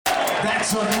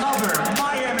That's another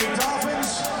Miami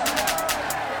Dolphins.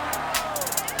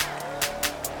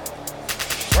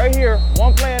 Right here,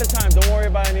 one play at a time. Don't worry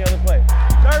about any other play.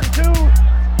 3rd and 2,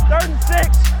 3rd and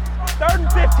 6, 3rd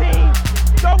and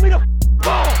 15. Throw me the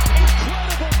ball.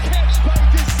 Incredible catch by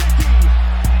Gesicki.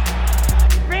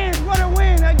 Fans want to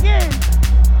win again.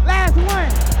 Last one.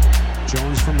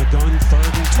 Jones from the gun,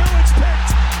 3rd and 2. It's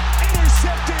picked.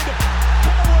 Intercepted.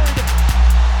 Howard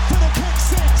for the pick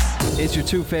six. It's your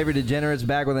two favorite degenerates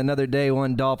back with another Day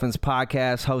One Dolphins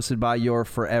podcast hosted by your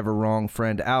forever wrong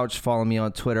friend Ouch. Follow me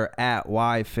on Twitter at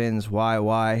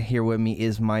YFinsYY. Here with me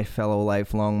is my fellow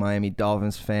lifelong Miami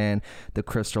Dolphins fan, the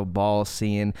crystal ball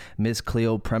seeing, Miss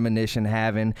Cleo premonition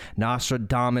having,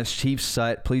 Nostradamus Chief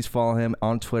Sut. Please follow him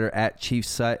on Twitter at Chief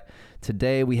Sut.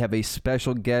 Today we have a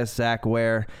special guest, Zach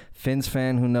Ware, Fins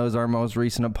fan who knows our most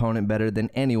recent opponent better than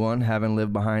anyone, having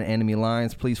lived behind enemy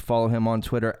lines. Please follow him on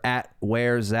Twitter at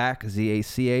WareZach,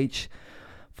 Z-A-C-H.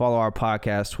 Follow our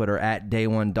podcast Twitter at Day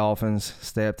One Dolphins.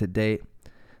 Stay up to date.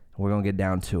 We're going to get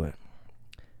down to it.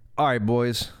 All right,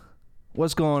 boys.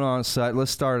 What's going on, Sut?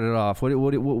 Let's start it off.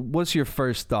 What's your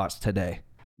first thoughts today?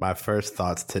 My first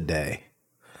thoughts today.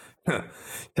 Shout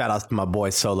out to my boy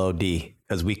Solo D,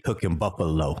 because we cooking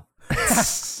buffalo.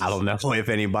 I don't know if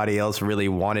anybody else really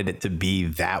wanted it to be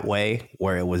that way,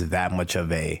 where it was that much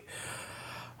of a,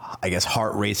 I guess,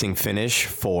 heart-racing finish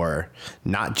for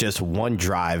not just one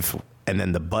drive and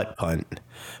then the butt punt,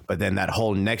 but then that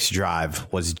whole next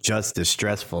drive was just as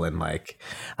stressful. And like,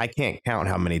 I can't count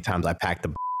how many times I packed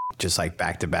the just like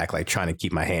back to back, like trying to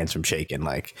keep my hands from shaking.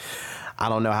 Like, I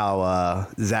don't know how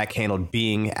Zach handled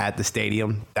being at the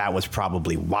stadium. That was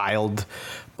probably wild,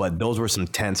 but those were some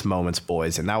tense moments,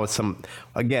 boys. And that was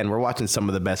again, we're watching some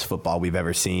of the best football we've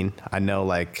ever seen. I know,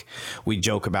 like, we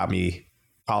joke about me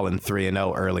calling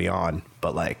 3-0 early on,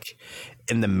 but like,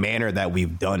 in the manner that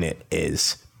we've done it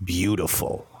is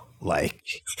beautiful.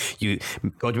 Like,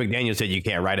 Coach McDaniel said you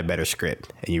can't write a better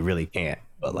script, and you really can't.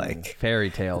 But like fairy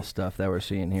tale stuff that we're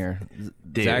seeing here.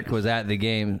 Dude. Zach was at the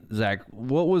game. Zach,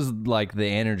 what was like the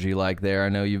energy like there? I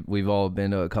know we've all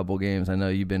been to a couple games. I know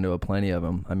you've been to plenty of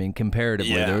them. I mean,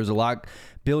 comparatively, there was a lot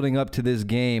building up to this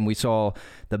game. We saw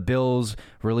the Bills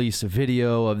release a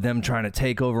video of them trying to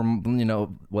take over,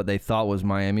 what they thought was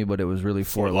Miami, but it was really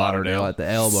Fort Lauderdale at the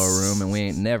Elbow Room, and we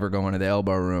ain't never going to the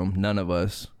Elbow Room. None of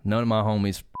us. None of my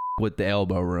homies with the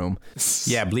Elbow Room.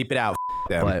 Yeah, bleep it out.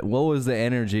 Them. But what was the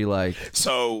energy like?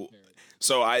 So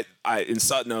I in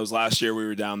Sutton last year we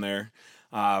were down there,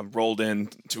 rolled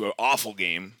into an awful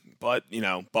game, but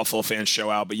Buffalo fans show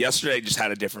out. But yesterday just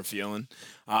had a different feeling.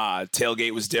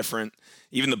 Tailgate was different.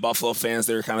 Even the Buffalo fans,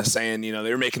 they were kind of saying, they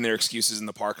were making their excuses in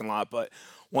the parking lot. But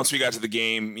once we got to the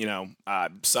game, a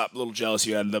little jealous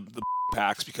you had the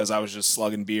packs because I was just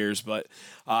slugging beers, but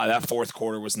that fourth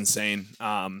quarter was insane.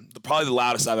 Probably the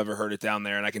loudest I've ever heard it down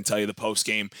there, and I can tell you the post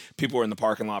game, people were in the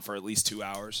parking lot for at least 2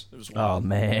 hours. It was wild. Oh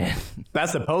man,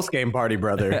 that's the post game party,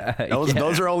 brother.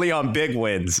 Those are only on big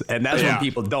wins, and that's when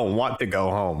people don't want to go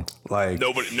home. Like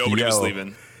nobody was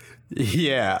leaving.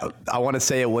 Yeah, I want to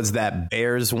say it was that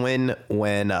Bears win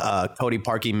when Cody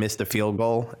Parkey missed a field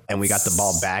goal and we got the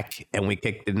ball back and we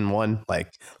kicked it in one.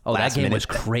 Like, that game was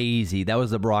crazy. That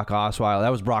was the Brock Osweiler.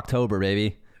 That was Brocktober,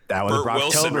 baby. That was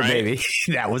Brocktober, right? Baby.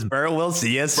 That was Burr Wilson.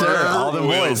 Yes, sir. All the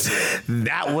boys.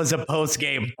 That was a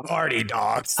post-game party,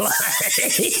 dogs.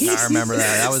 I remember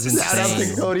that. That was insane. Shout out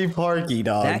to Cody Parkey,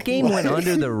 dog. That game went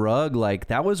under the rug. Like,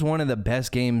 that was one of the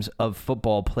best games of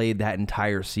football played that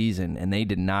entire season, and they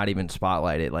did not even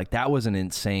spotlight it. Like, that was an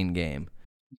insane game.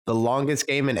 The longest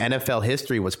game in NFL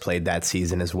history was played that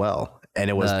season as well. And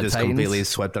it was just Titans? Completely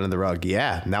swept under the rug.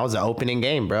 Yeah, and that was the opening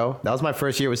game, bro. That was my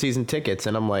first year with season tickets,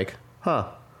 and I'm like,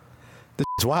 huh. This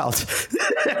is wild.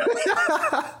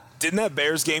 Didn't that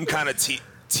Bears game kind of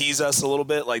tease us a little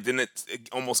bit? Like, didn't it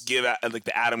almost give like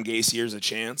the Adam Gase years a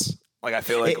chance? Like, I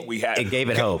feel like it gave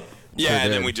it hope. Yeah,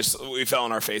 and then we fell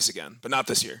on our face again. But not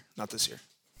this year. Not this year.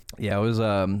 Yeah, it was.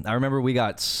 I remember we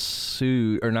got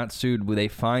sued, or not sued. They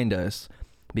fined us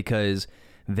because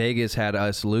Vegas had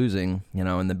us losing,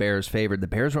 and the Bears favored. The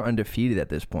Bears were undefeated at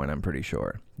this point, I'm pretty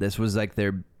sure. This was like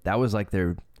their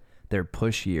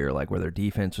push year, like where their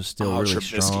defense was still really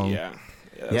Trubisky, strong.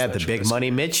 Yeah, the big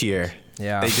money Mitch year.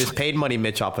 Yeah, they just paid money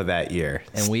Mitch off of that year,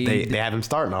 and they have him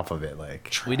starting off of it.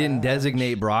 Like, we didn't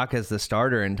designate Brock as the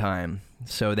starter in time,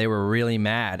 so they were really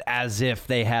mad, as if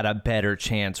they had a better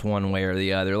chance one way or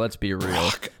the other. Let's be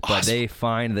real. But they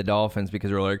fined the Dolphins because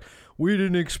they were like, we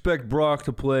didn't expect Brock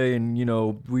to play, and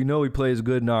we know he plays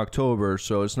good in October,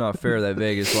 so it's not fair that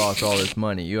Vegas lost all this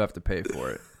money. You have to pay for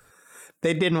it.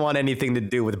 They didn't want anything to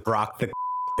do with Brock the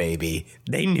baby.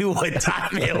 They knew what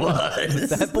time it was.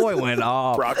 That boy went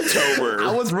off. October.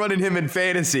 I was running him in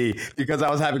fantasy because I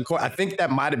was having. I think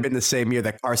that might have been the same year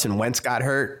that Carson Wentz got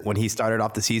hurt when he started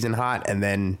off the season hot and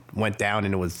then went down,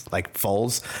 and it was like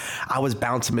Foles. I was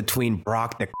bouncing between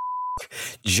Brock the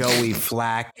Joey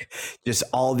Flack, just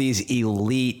all these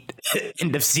elite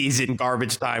end of season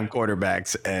garbage time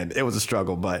quarterbacks, and it was a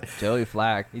struggle. But Joey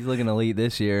Flack, he's looking elite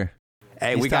this year.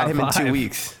 hey, He's we got top him in 2 5.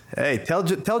 weeks. Hey, tell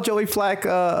Joey Flack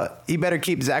he better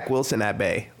keep Zach Wilson at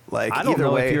bay. Like, I don't either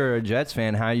know way, if you're a Jets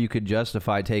fan how you could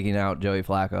justify taking out Joey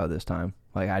Flacco this time.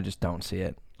 Like, I just don't see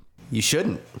it. you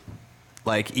shouldn't.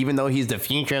 Like, even though he's the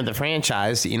future of the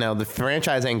franchise, the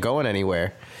franchise ain't going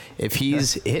anywhere. If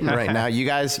he's hitting right now, you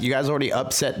guys already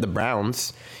upset the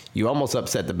Browns. You almost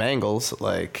upset the Bengals.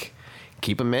 Like,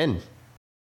 keep him in.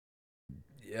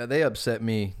 Yeah, they upset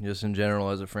me just in general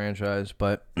as a franchise.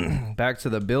 But back to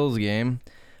the Bills game.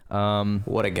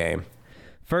 What a game.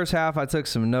 First half, I took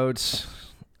some notes.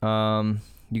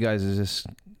 You guys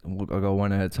I'll go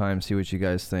one at a time, see what you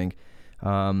guys think.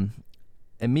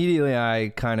 Immediately,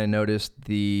 I kind of noticed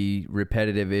the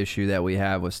repetitive issue that we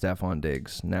have with Stephon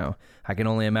Diggs. Now, I can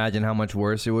only imagine how much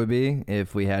worse it would be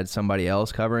if we had somebody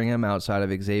else covering him outside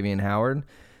of Xavier Howard.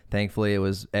 Thankfully, it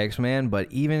was X-Man,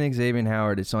 but even Xavier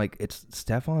Howard, it's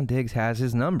Stephon Diggs has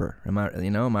his number. Am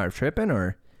I tripping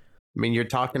or? I mean, you're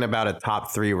talking about a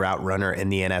top 3 route runner in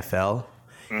the NFL.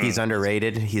 He's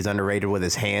underrated. He's underrated with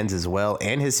his hands as well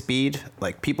and his speed.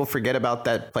 Like, people forget about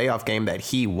that playoff game that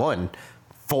he won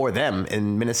for them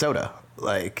in Minnesota.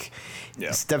 Like,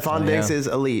 Stephon Diggs is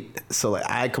elite. So like,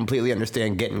 I completely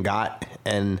understand getting got,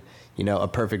 and a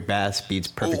perfect pass beats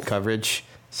perfect coverage.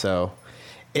 So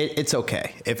it's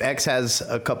okay. If X has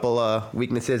a couple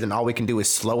weaknesses and all we can do is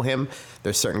slow him,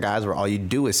 there's certain guys where all you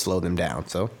do is slow them down.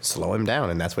 So slow him down,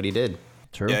 and that's what he did.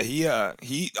 True. Yeah,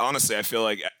 he honestly, I feel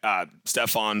like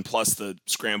Stephon plus the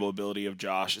scramble ability of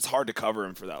Josh, it's hard to cover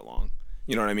him for that long.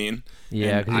 You know what I mean?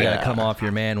 Yeah, because you got to come off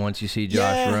your man once you see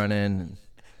Josh running.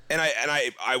 And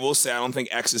I will say I don't think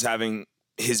X is having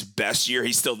his best year.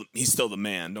 He's still the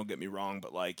man. Don't get me wrong,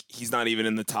 but like he's not even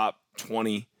in the top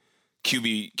 20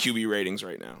 QB ratings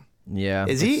right now. Yeah.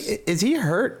 Is he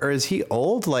hurt or is he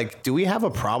old? Like, do we have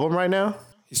a problem right now?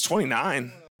 He's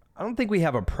 29. I don't think we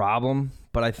have a problem,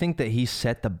 but I think that he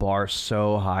set the bar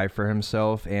so high for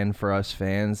himself and for us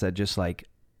fans that just like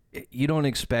you don't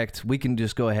expect. We can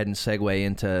just go ahead and segue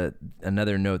into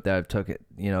another note that I've took it,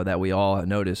 that we all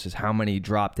noticed is how many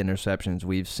dropped interceptions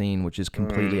we've seen, which is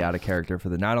completely out of character for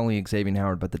not only Xavier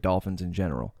Howard but the Dolphins in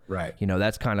general. Right.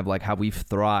 That's kind of like how we've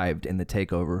thrived in the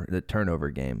turnover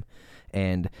game,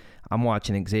 and I'm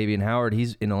watching Xavier Howard.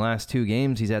 He's in the last 2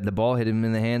 games, he's had the ball hit him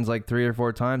in the hands like 3 or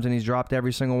 4 times, and he's dropped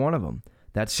every single one of them.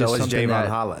 That's just so is something Javon that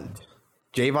Holland.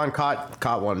 Javon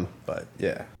caught one, but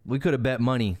yeah. we could have bet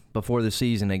money before the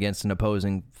season against an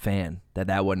opposing fan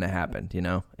that wouldn't have happened,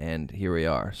 and here we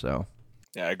are. So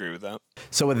Yeah, I agree with that.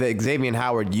 So with Xavier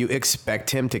Howard, you expect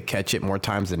him to catch it more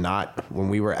times than not. When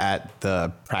we were at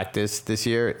the practice this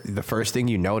year, the first thing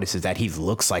you notice is that he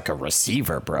looks like a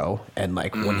receiver, bro. And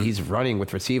like when he's running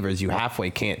with receivers, you halfway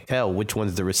can't tell which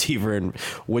one's the receiver and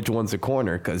which one's the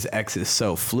corner because X is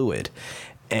so fluid.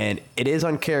 And it is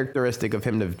uncharacteristic of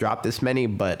him to have dropped this many,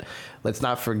 but let's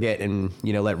not forget and,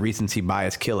 let recency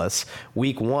bias kill us.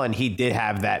 Week 1, he did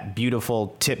have that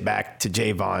beautiful tip back to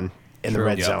Javon in the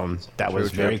red zone. That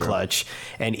was very clutch.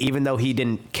 And even though he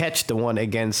didn't catch the one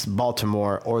against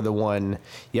Baltimore or the one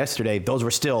yesterday, those were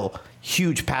still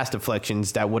huge pass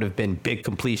deflections that would have been big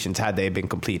completions had they been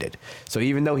completed. So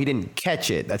even though he didn't catch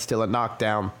it, that's still a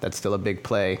knockdown. That's still a big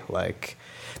play. Like,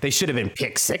 they should have been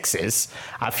pick sixes.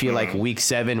 I feel like week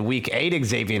 7, week 8,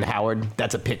 Xavier Howard,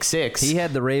 that's a pick 6. he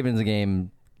had the Ravens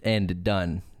game end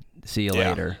done. See you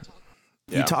later.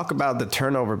 You talk about the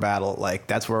turnover battle, like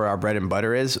that's where our bread and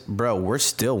butter is. Bro, we're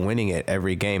still winning it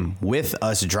every game with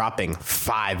us dropping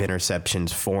 5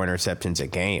 interceptions, 4 interceptions a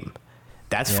game.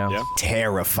 That's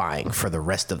terrifying for the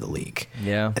rest of the league.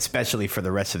 Yeah. Especially for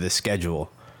the rest of the schedule,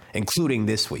 including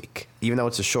this week. Even though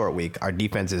it's a short week, our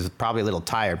defense is probably a little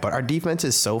tired, but our defense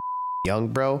is so young,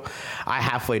 bro. I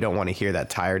halfway don't want to hear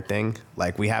that tired thing.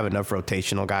 Like, we have enough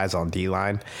rotational guys on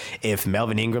D-line. If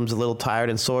Melvin Ingram's a little tired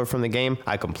and sore from the game,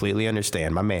 I completely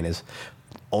understand. My man is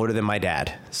older than my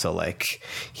dad, so like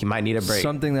he might need a break.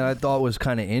 Something that I thought was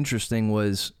kind of interesting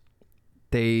was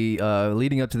they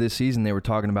leading up to this season, they were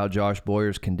talking about Josh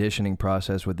Boyer's conditioning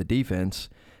process with the defense,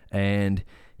 and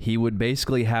he would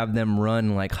basically have them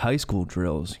run like high school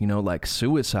drills, like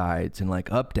suicides and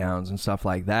like up downs and stuff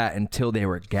like that until they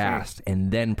were gassed. And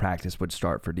then practice would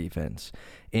start for defense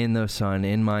in the sun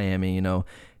in Miami.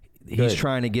 He's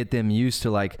trying to get them used to,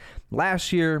 like,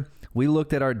 last year we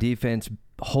looked at our defense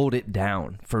hold it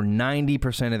down for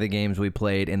 90% of the games we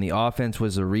played, and the offense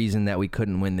was the reason that we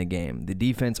couldn't win the game. The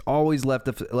defense always left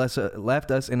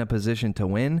us in a position to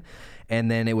win,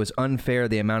 and then it was unfair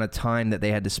the amount of time that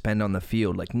they had to spend on the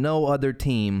field. Like, no other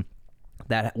team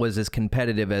that was as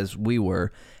competitive as we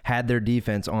were had their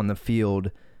defense on the field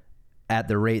at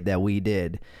the rate that we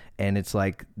did. And it's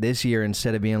like this year,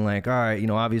 instead of being like, all right,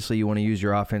 obviously you want to use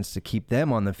your offense to keep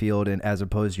them on the field and as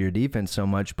opposed to your defense so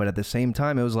much, but at the same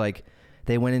time, it was like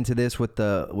they went into this with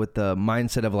the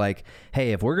mindset of like,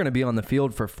 hey, if we're going to be on the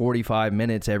field for 45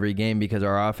 minutes every game because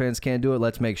our offense can't do it,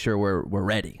 let's make sure we're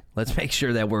ready. Let's make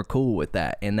sure that we're cool with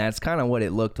that. And that's kind of what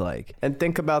it looked like. And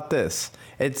think about this.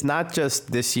 It's not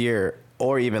just this year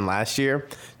or even last year.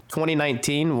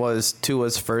 2019 was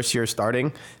Tua's first year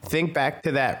starting. Think back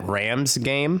to that Rams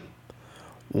game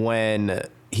when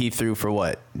he threw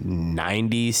for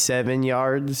 97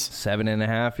 yards?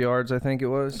 7.5 yards, I think it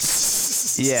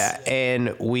was. Yeah,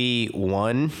 and we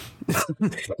won.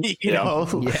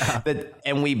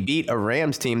 And we beat a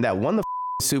Rams team that won the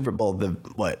Super Bowl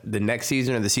the next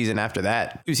season or the season after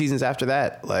that, 2 seasons after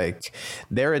that. Like,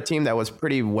 they're a team that was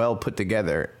pretty well put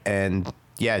together. And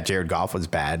yeah, Jared Goff was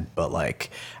bad, but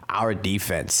like our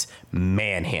defense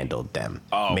manhandled them,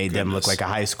 made them look like a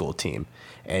high school team,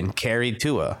 and carried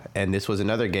Tua. And this was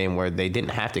another game where they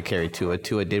didn't have to carry Tua.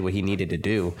 Tua did what he needed to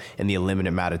do in the limited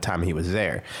amount of time he was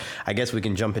there. I guess we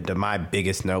can jump into my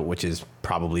biggest note, which is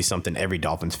probably something every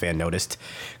Dolphins fan noticed.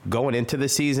 Going into the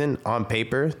season, on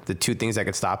paper, the 2 things that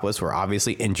could stop us were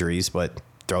obviously injuries, but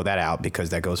throw that out because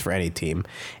that goes for any team.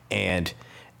 And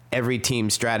every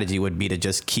team's strategy would be to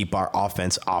just keep our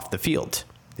offense off the field.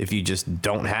 If you just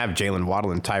don't have Jalen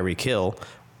Waddle and Tyreek Hill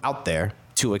out there,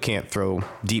 Tua can't throw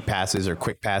deep passes or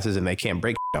quick passes, and they can't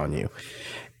break on you.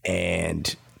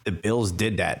 And the Bills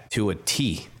did that to a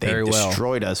T. They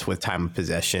destroyed us with time of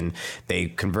possession. They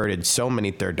converted so many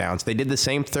third downs. They did the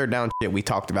same third down shit we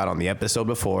talked about on the episode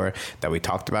before, that we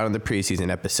talked about in the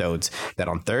preseason episodes, that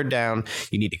on third down,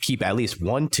 you need to keep at least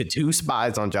 1 to 2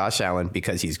 spies on Josh Allen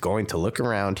because he's going to look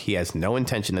around. He has no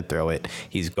intention to throw it.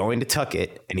 He's going to tuck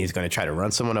it, and he's going to try to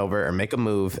run someone over or make a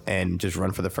move and just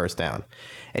run for the first down.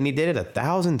 And he did it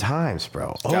 1,000 times,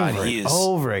 bro.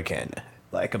 Over again.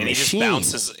 Like a machine.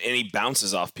 He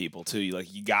bounces off people too.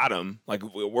 You got him. Like,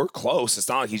 we're close. It's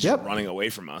not like he's just running away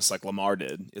from us like Lamar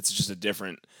did. It's just a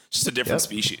different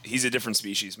species. He's a different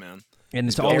species, man. And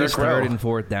it's always third and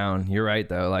fourth down. You're right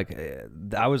though. Like,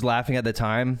 I was laughing at the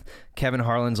time. Kevin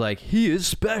Harlan's like, he is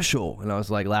special, and I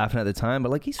was like laughing at the time,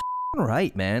 but like, he's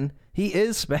right, man. He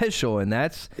is special, and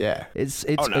that's it's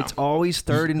always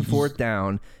third and fourth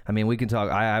down. I mean, we can talk.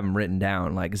 I have him written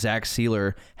down. Like, Zach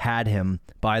Sealer had him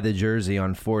by the jersey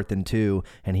on 4th and 2,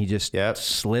 and he just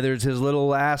slithers his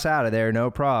little ass out of there, no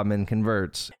problem, and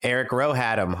converts. Eric Rowe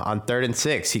had him on 3rd and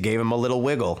 6. He gave him a little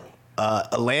wiggle.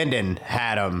 Landon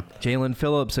had him. Jalen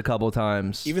Phillips a couple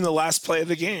times. Even the last play of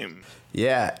the game.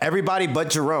 Yeah, everybody but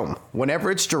Jerome. Whenever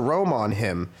it's Jerome on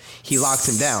him, he locks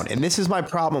him down. And this is my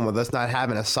problem with us not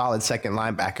having a solid second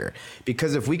linebacker.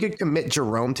 Because if we could commit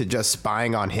Jerome to just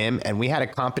spying on him, and we had a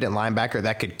competent linebacker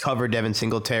that could cover Devin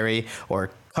Singletary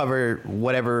or cover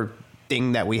whatever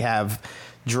thing that we have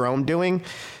Jerome doing,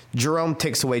 Jerome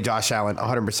takes away Josh Allen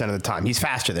 100% of the time. He's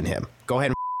faster than him. Go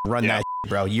ahead and run that,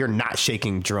 bro. You're not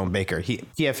shaking Jerome Baker. He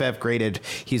PFF graded.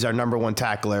 He's our number 1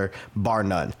 tackler, bar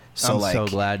none. So I'm so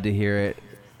glad to hear it.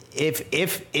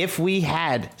 If we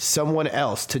had someone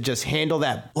else to just handle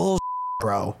that bull,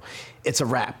 bro, it's a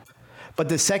wrap. But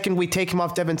the second we take him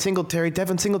off Devin Singletary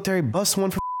busts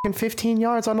one for 15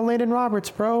 yards on the Landon Roberts,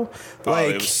 bro. Like,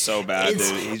 it was so bad,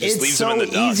 dude. He just leaves him in the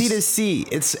dust. It's so easy to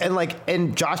see.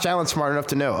 And Josh Allen's smart enough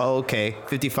to know, okay,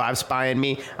 55 spying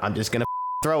me. I'm just going to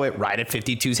throw it right at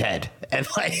 52's head. And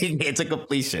it's a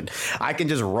completion. I can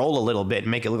just roll a little bit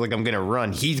and make it look like I'm going to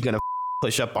run. He's going to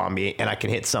push up on me, and I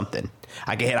can hit something.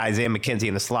 I can hit Isaiah McKenzie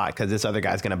in the slot because this other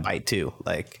guy's going to bite too.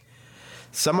 Like,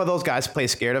 some of those guys play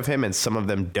scared of him and some of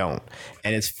them don't.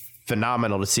 And it's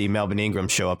phenomenal to see Melvin Ingram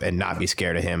show up and not be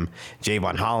scared of him.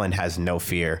 Javon Holland has no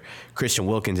fear. Christian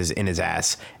Wilkins is in his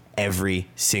ass every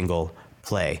single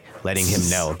play, letting him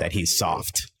know that he's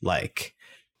soft. Like,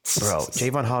 bro,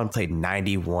 Javon Holland played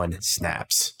 91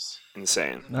 snaps.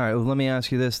 Insane. All right, well, let me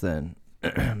ask you this then.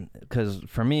 Because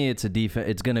for me, it's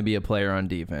going to be a player on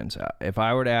defense. If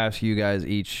I were to ask you guys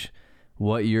each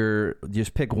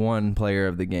just pick one player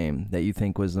of the game that you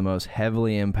think was the most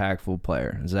heavily impactful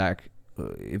player. Zach,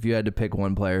 if you had to pick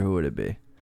one player, who would it be?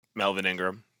 Melvin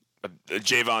Ingram.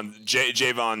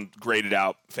 Javon graded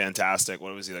out fantastic.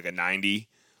 What was he, like a 90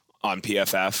 on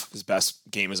PFF, his best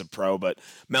game as a pro. But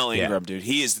Mel Ingram, dude,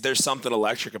 there's something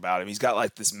electric about him. He's got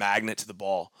like this magnet to the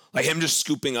ball, like him just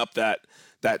scooping up that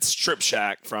strip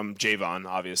shack from Javon,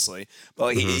 obviously. But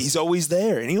like he's always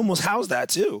there, and he almost housed that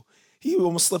too. He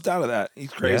almost slipped out of that. He's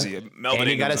crazy. Yeah. Melvin and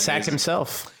he Ingram's got a sack amazing.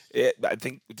 himself. I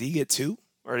think, did he get 2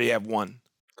 or did he have 1?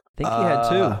 I think he had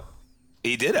 2.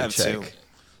 He did have 2.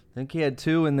 I think he had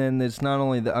 2, and then it's not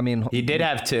only the. I mean, He did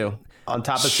have 2 on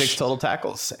top of 6 total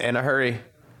tackles and a hurry.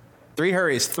 3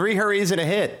 hurries and a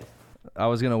hit. I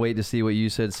was gonna wait to see what you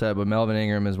said, but Melvin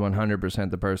Ingram is 100%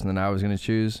 the person that I was gonna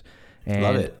choose. And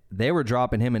Love it. They were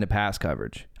dropping him into pass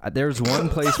coverage. There's one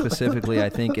play specifically, I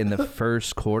think, in the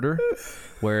first quarter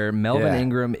where Melvin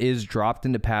Ingram is dropped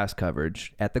into pass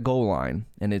coverage at the goal line,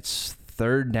 and it's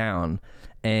 3rd down,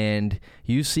 and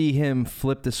you see him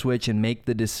flip the switch and make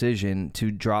the decision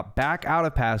to drop back out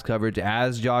of pass coverage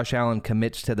as Josh Allen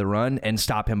commits to the run and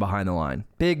stop him behind the line.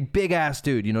 Big ass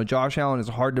dude. You know, Josh Allen is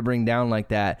hard to bring down like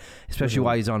that, especially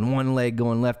while he's on one leg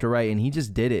going left or right, and he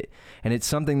just did it. And it's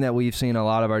something that we've seen a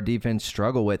lot of our defense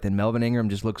struggle with, and Melvin Ingram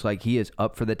just looks like he is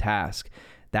up for the task.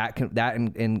 That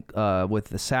with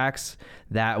the sacks,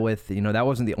 that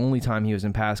wasn't the only time he was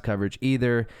in pass coverage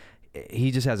either.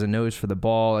 He just has a nose for the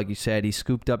ball. Like you said, he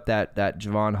scooped up that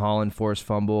Javon Holland forced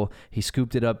fumble. He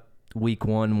scooped it up week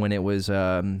 1 when it was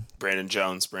Brandon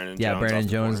Jones. Brandon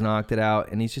Jones knocked it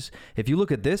out. And he's just, if you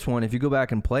look at this one, if you go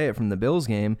back and play it from the Bills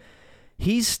game,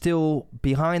 he's still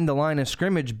behind the line of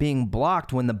scrimmage being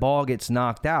blocked when the ball gets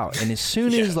knocked out. And as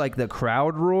soon as like the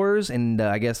crowd roars and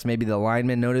I guess maybe the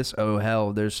linemen notice, oh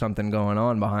hell, there's something going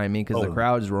on behind me because the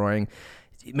crowd's roaring,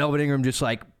 Melvin Ingram just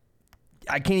like,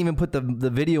 I can't even put the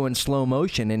video in slow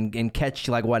motion and catch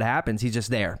like what happens. He's just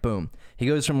there. Boom. He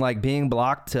goes from like being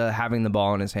blocked to having the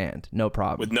ball in his hand. No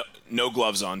problem. With no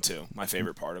gloves on too. My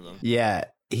favorite part of him. Yeah,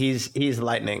 he's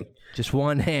lightning. Just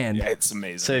one hand. Yeah, it's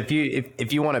amazing. So if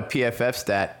you want a PFF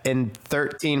stat, in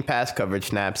 13 pass coverage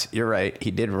snaps, you're right,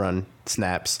 he did run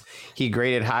snaps. He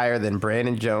graded higher than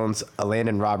Brandon Jones,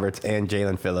 Landon Roberts, and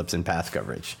Jalen Phillips in pass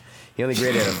coverage. He only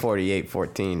graded a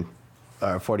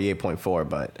 48.4,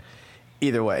 but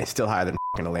either way, still higher than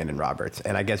Landon Roberts.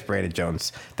 And I guess Brandon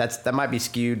Jones, that might be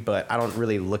skewed, but I don't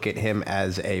really look at him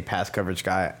as a pass coverage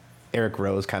guy. Eric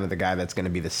Rowe, kind of the guy that's going to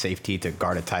be the safety to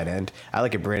guard a tight end. I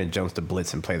look at Brandon Jones to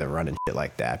blitz and play the run and shit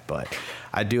like that. But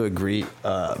I do agree,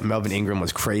 Melvin Ingram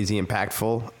was crazy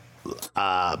impactful.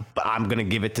 But I'm going to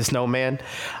give it to Snowman.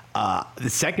 The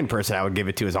second person I would give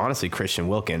it to is honestly Christian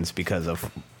Wilkins because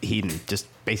of he just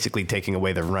basically taking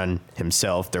away the run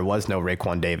himself. There was no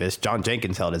Raekwon Davis. John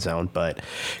Jenkins held his own, but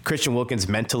Christian Wilkins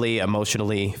mentally,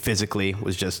 emotionally, physically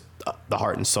was just the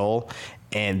heart and soul.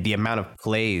 And the amount of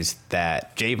plays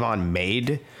that Javon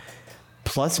made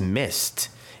plus missed.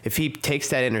 If he takes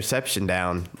that interception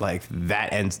down, like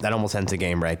that almost ends the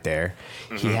game right there.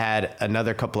 Mm-hmm. He had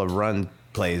another couple of run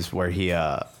plays where he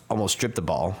almost stripped the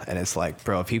ball, and it's like,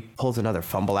 bro, if he pulls another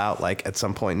fumble out like at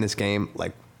some point in this game,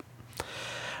 like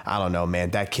I don't know,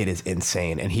 man, that kid is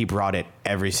insane, and he brought it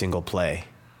every single play.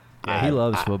 Yeah, he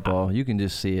loves football. You can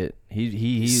just see it.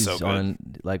 He's so on,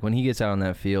 like when he gets out on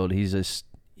that field, he's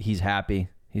happy.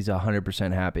 He's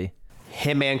 100% happy.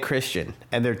 Him and Christian,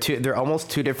 and they're almost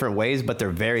two different ways, but they're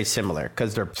very similar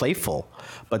because they're playful,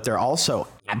 but they're also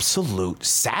absolute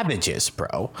savages,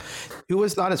 bro.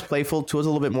 Tua's not as playful. Tua's a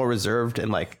little bit more reserved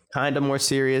and like kind of more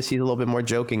serious. He's a little bit more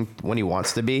joking when he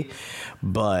wants to be,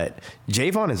 but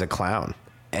Javon is a clown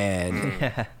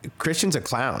and Christian's a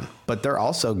clown, but they're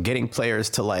also getting players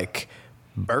to like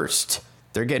burst.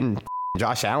 They're getting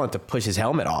Josh Allen to push his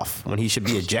helmet off when he should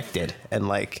be ejected and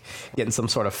like getting some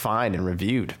sort of fine and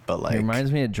reviewed. But like, it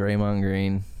reminds me of Draymond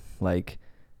Green. Like,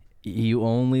 you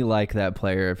only like that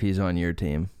player if he's on your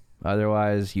team.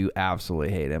 Otherwise, you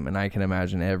absolutely hate him. And I can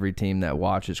imagine every team that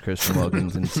watches Christian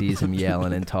Wilkins and sees him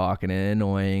yelling and talking and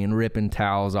annoying and ripping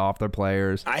towels off their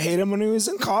players. I hate him when he was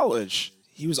in college.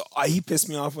 He pissed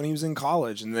me off when he was in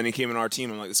college, and then he came in our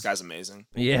team. I'm like, this guy's amazing.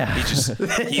 Yeah,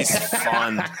 he's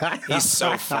fun. He's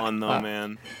so fun though,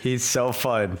 man. He's so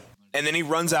fun. And then he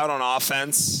runs out on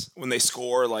offense when they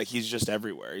score. Like he's just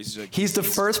everywhere. He's the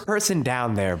first person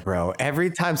down there, bro.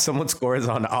 Every time someone scores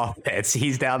on offense,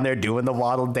 he's down there doing the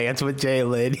waddle dance with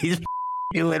Jalen. He's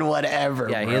doing whatever.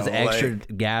 Yeah, bro. He has extra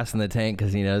gas in the tank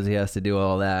because he knows he has to do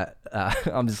all that.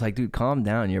 I'm just like, dude, calm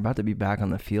down. You're about to be back on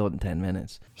the field in 10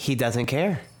 minutes. He doesn't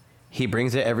care. He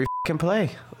brings it every fucking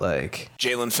play. Like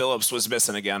Jalen Phillips was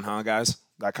missing again, huh, guys?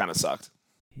 That kind of sucked.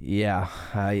 Yeah,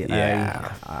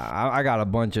 I got a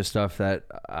bunch of stuff that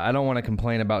I don't want to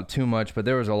complain about too much, but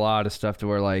there was a lot of stuff to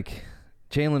where like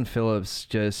Jalen Phillips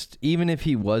just, even if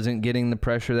he wasn't getting the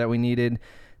pressure that we needed,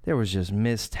 there was just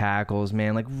missed tackles,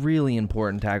 man, like really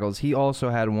important tackles. He also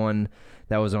had one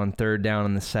that was on third down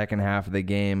in the second half of the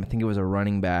game. I think it was a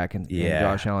running back, and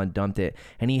Josh Allen dumped it,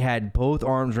 and he had both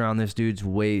arms around this dude's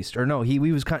waist. Or no, he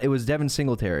was it was Devin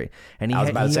Singletary, and I was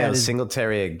about to say it was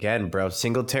Singletary again, bro.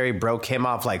 Singletary broke him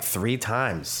off like 3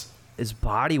 times. His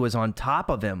body was on top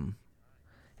of him.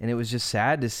 And it was just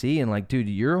sad to see. And like, dude,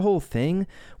 your whole thing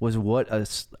was what a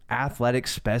athletic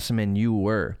specimen you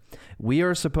were. We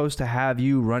are supposed to have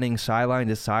you running sideline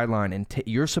to sideline, and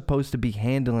you're supposed to be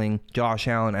handling Josh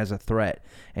Allen as a threat.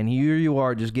 And here you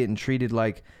are just getting treated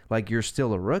like you're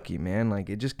still a rookie, man.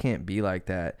 Like, it just can't be like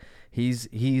that. He's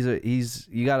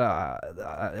you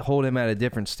gotta hold him at a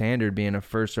different standard, being a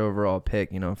first overall pick,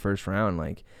 first round.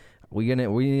 Like, we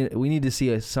need to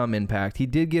see some impact. He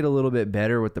did get a little bit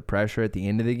better with the pressure at the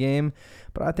end of the game,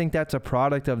 but I think that's a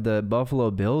product of the Buffalo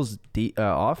Bills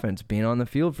offense being on the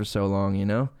field for so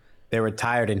long. They were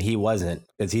tired and he wasn't,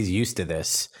 because he's used to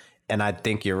this. And I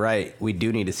think you're right. We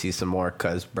do need to see some more,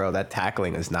 because, bro, that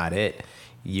tackling is not it.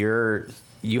 You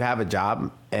have a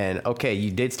job, and okay,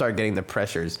 you did start getting the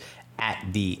pressures at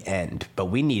the end, but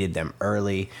we needed them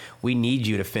early. We need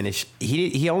you to finish.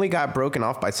 He only got broken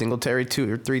off by Singletary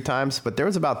 2 or 3 times, but there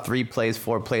was about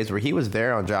 4 plays where he was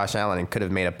there on Josh Allen and could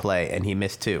have made a play, and he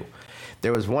missed 2.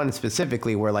 There was one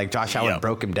specifically where like Josh Allen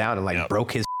broke him down and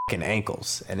broke his fucking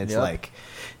ankles, and it's like,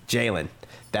 Jalen,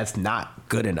 that's not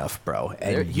good enough, bro.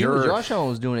 And Josh Allen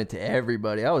was doing it to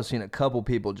everybody. I was seeing a couple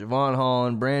people, Javon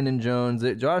Holland, Brandon Jones.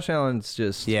 Josh Allen's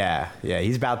just... Yeah,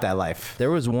 he's about that life. There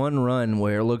was one run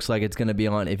where it looks like it's going to be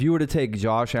on. If you were to take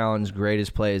Josh Allen's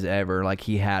greatest plays ever, like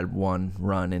he had one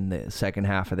run in the second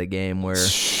half of the game where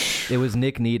it was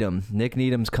Nick Needham. Nick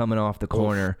Needham's coming off the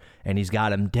corner, and he's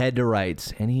got him dead to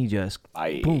rights, and he just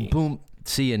boom, boom,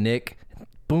 see ya, Nick.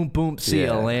 Boom, boom, see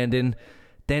ya, Landon.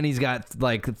 Then he's got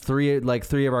like three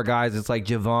of our guys. It's like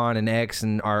Javon and X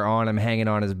and are on him, hanging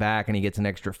on his back, and he gets an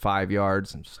extra 5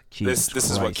 yards. I'm just like, this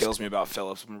is what kills me about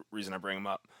Phillips. The reason I bring him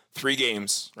up: 3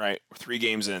 games, right? 3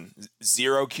 games in,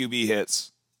 0 QB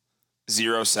hits,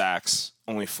 0 sacks,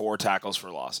 only 4 tackles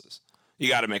for losses. You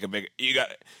got to make a big.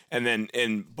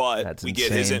 But that's we insane.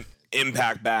 get his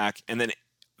impact back, and then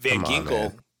Van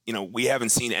Ginkel. We haven't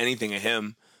seen anything of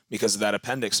him because of that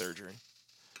appendix surgery.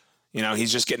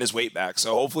 He's just getting his weight back.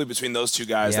 So hopefully between those 2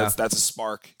 guys, that's a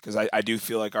spark, because I do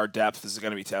feel like our depth is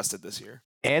going to be tested this year.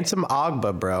 And some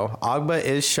Ogba, bro. Ogba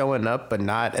is showing up, but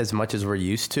not as much as we're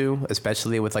used to,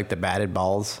 especially with like the batted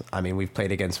balls. I mean, we've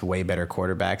played against way better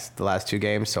quarterbacks the last 2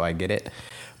 games, so I get it.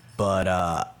 But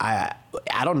I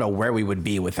don't know where we would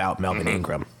be without Melvin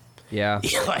Ingram. Yeah.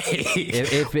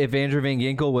 if Andrew Van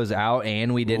Ginkel was out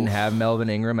and we didn't have Melvin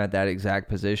Ingram at that exact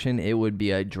position, it would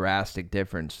be a drastic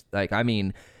difference.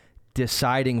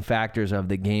 Deciding factors of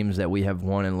the games that we have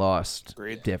won and lost.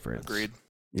 Difference. Agreed.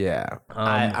 Yeah,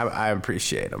 I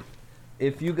appreciate him.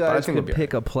 If you guys could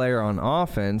pick a player on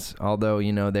offense, although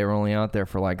they were only out there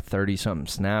for like 30-something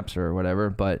snaps or whatever,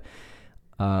 but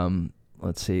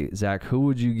let's see, Zach, who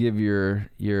would you give your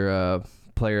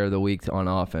player of the week on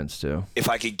offense to? If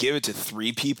I could give it to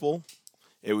 3 people,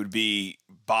 it would be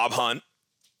Bob Hunt.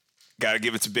 Got to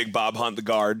give it to Big Bob Hunt, the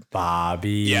guard.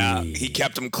 Bobby. Yeah, he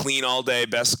kept him clean all day.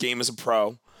 Best game as a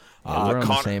pro. We're on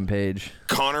the same page.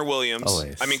 Connor Williams.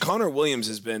 Always. I mean, Connor Williams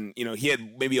has been, he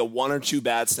had maybe a 1 or 2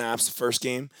 bad snaps the first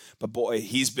game, but boy,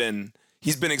 he's been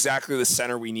exactly the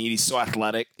center we need. He's so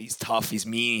athletic. He's tough. He's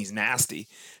mean. He's nasty.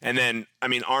 And then,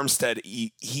 Armstead,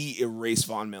 he erased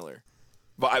Von Miller.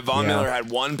 Von Miller had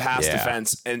 1 pass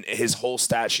defense, and his whole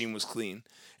stat sheet was clean.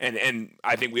 And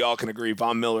I think we all can agree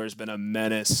Von Miller has been a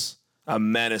menace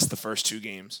the first 2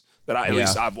 games that at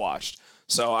least I've watched.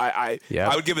 So I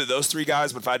would give it to those 3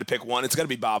 guys, but if I had to pick one, it's got to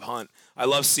be Bob Hunt. I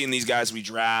love seeing these guys we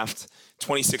draft,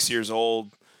 26 years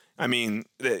old.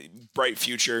 The bright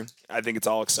future. I think it's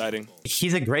all exciting.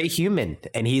 He's a great human,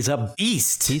 and he's a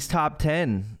beast. He's top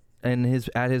 10 and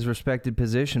at his respected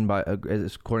position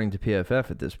according to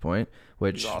PFF at this point,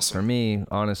 which awesome. For me,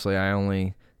 honestly,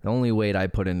 the only weight I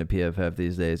put into PFF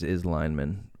these days is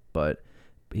lineman, but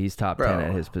he's top 10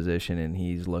 at his position, and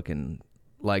he's looking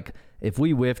like if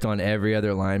we whiffed on every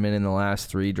other lineman in the last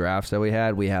 3 drafts that we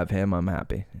had, we have him. I'm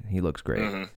happy. He looks great.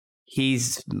 Mm-hmm.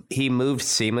 He moved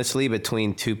seamlessly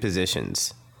between 2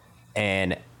 positions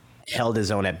and held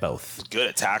his own at both. Good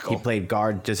at tackle. He played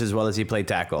guard just as well as he played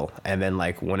tackle. And then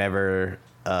whenever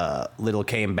Little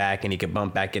came back and he could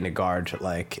bump back into guard,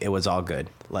 it was all good.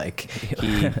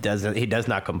 He does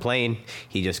not complain.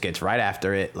 He just gets right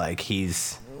after it.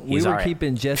 We were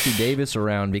keeping Jesse Davis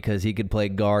around because he could play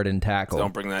guard and tackle.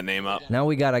 Don't bring that name up. Now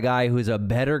we got a guy who's a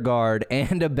better guard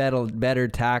and a better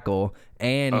tackle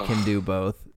and can do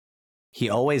both. He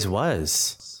always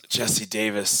was. Jesse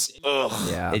Davis. Ugh.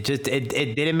 Yeah. It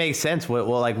didn't make sense. Well,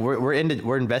 like we're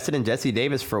invested in Jesse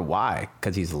Davis for why?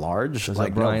 Because he's large.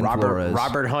 Like no,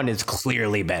 Robert Hunt is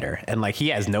clearly better, and like he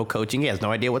has no coaching. He has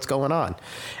no idea what's going on.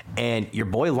 And your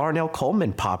boy Larnell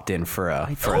Coleman popped in for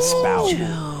a spout.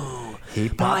 He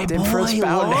popped in for a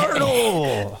spout.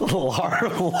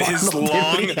 His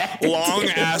long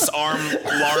ass arm,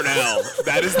 Larnell.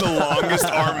 That is the longest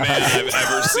arm man I've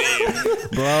ever seen.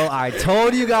 Bro, I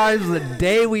told you guys the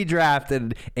day we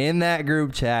drafted in that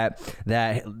group chat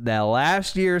that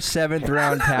last year's 7th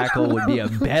round tackle would be a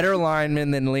better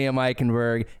lineman than Liam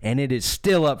Eichenberg, and it is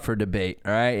still up for debate.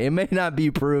 All right, it may not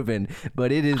be proven,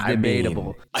 but it is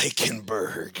debatable.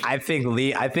 Eichenberg. I think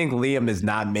Liam is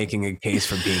not making a case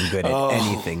for being good at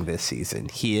anything this season.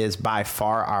 He is by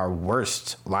far our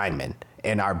worst lineman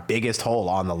and our biggest hole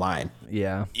on the line.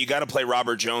 Yeah. You got to play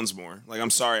Robert Jones more. Like,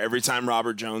 I'm sorry, every time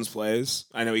Robert Jones plays,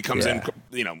 I know he comes in,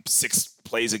 6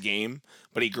 plays a game,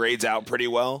 but he grades out pretty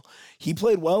well. He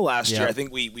played well last year. I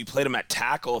think we played him at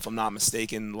tackle, if I'm not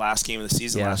mistaken, last game of the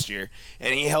season last year.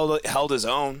 And he held his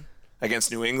own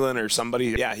against New England or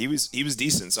somebody. Yeah, he was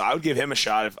decent. So I would give him a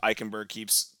shot if Eichenberg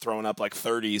keeps throwing up like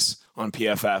 30s on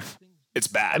PFF. It's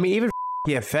bad. I mean, even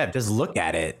PFF, just look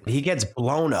at it. He gets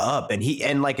blown up, and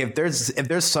if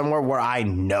there's somewhere where I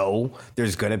know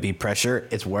there's gonna be pressure,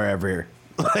 it's wherever.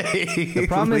 The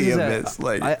problem is that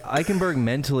Eichenberg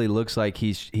mentally looks like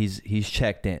he's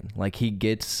checked in. Like he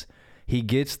gets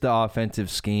the offensive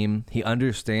scheme. He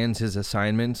understands his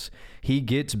assignments. He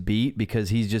gets beat because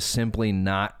he's just simply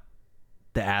not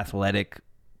the athletic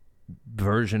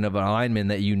version of an lineman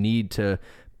that you need to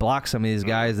block some of these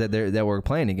guys that we're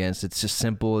playing against. It's just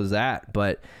simple as that.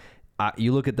 But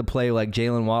you look at the play like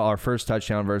Jalen Waddle, our first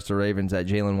touchdown versus the Ravens, that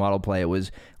Jalen Waddle play. It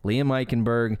was Liam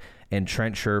Eichenberg and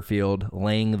Trent Sherfield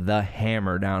laying the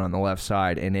hammer down on the left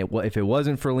side. And if it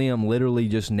wasn't for Liam literally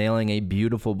just nailing a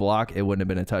beautiful block, it wouldn't have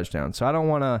been a touchdown. So I don't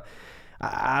want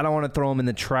to throw him in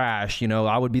the trash.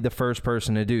 I would be the first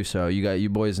person to do so. You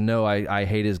boys know I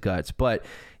hate his guts, but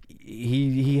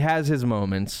he has his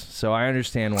moments, so I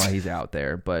understand why he's out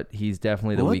there, but he's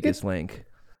definitely the weakest link.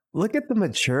 Look at the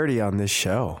maturity on this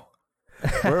show.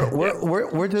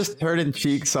 We're just turning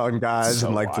cheeks on guys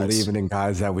and believing in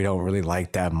guys that we don't really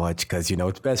like that much because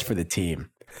it's best for the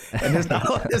team. And there's not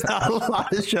a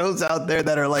lot of shows out there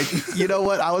that are like, you know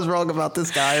what, I was wrong about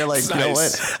this guy, or like, you know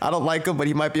what, I don't like him, but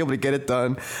he might be able to get it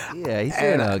done. Yeah, he's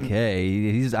doing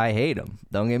okay. I hate him.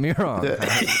 Don't get me wrong.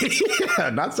 Yeah,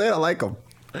 not saying I like him.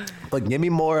 But give me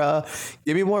more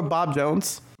Bob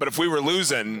Jones. But if we were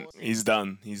losing, he's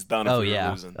done. He's done. If we were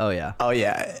losing. Oh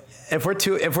yeah. If we're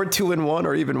 2-1,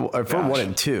 or even if we're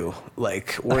 1-2,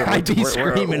 like I'd be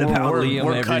screaming about Liam.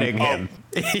 We're cutting him.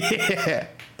 Yeah.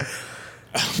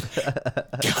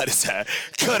 Cut his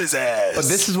ass. But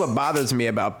this is what bothers me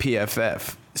about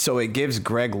PFF. So it gives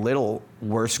Greg Little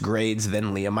worse grades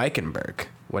than Liam Eichenberg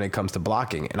when it comes to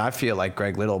blocking. And I feel like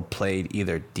Greg Little played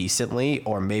either decently,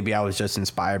 or maybe I was just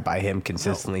inspired by him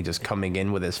consistently just coming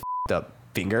in with his f***ed up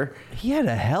finger. He had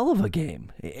a hell of a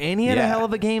game. And he had a hell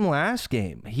of a game last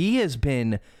game. He has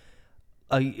been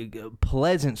a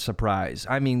pleasant surprise.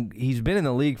 I mean, he's been in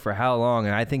the league for how long?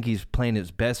 And I think he's playing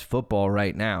his best football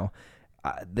right now.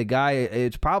 The guy,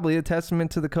 it's probably a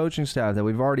testament to the coaching staff that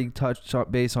we've already touched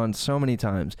base on so many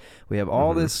times. We have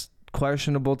all this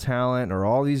questionable talent, or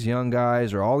all these young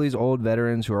guys, or all these old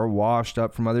veterans who are washed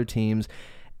up from other teams,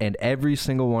 and every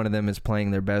single one of them is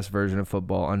playing their best version of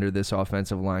football under this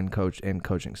offensive line coach and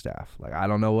coaching staff. Like, I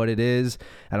don't know what it is.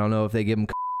 I don't know if they give him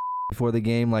before the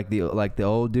game like the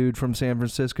old dude from San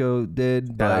Francisco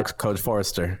did. But Coach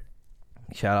Forrester.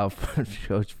 Shout out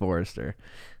Coach Forrester.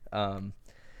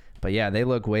 But yeah, they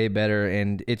look way better,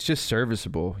 and it's just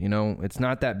serviceable. It's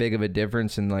not that big of a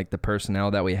difference in like the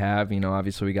personnel that we have.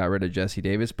 Obviously we got rid of Jesse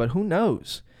Davis, but who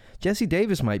knows? Jesse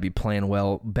Davis might be playing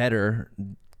better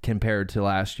compared to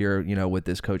last year, with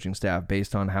this coaching staff,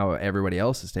 based on how everybody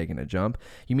else is taking a jump.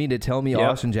 You mean to tell me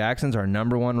Austin Jackson's our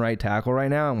number one right tackle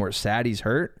right now, and we're sad he's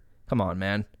hurt? Come on,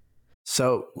 man.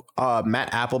 So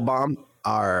Matt Applebaum,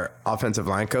 our offensive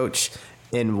line coach,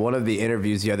 in one of the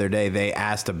interviews the other day, they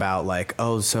asked about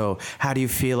so how do you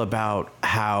feel about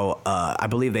how, I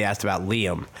believe they asked about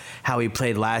Liam, how he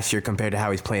played last year compared to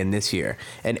how he's playing this year.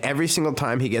 And every single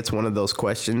time he gets one of those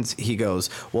questions, he goes,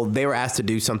 well, they were asked to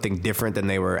do something different than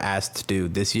they were asked to do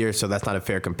this year, so that's not a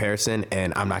fair comparison,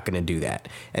 and I'm not going to do that.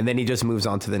 And then he just moves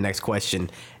on to the next question.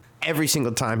 Every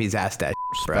single time he's asked that,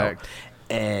 bro.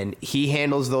 And he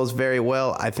handles those very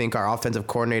well. I think our offensive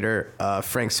coordinator,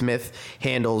 Frank Smith,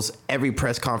 handles every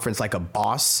press conference like a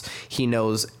boss. He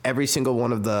knows every single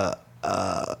one of the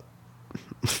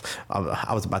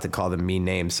I was about to call them mean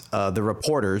names. The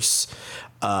reporters,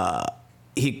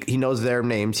 he knows their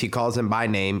names. He calls them by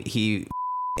name. He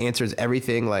answers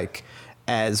everything like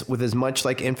with as much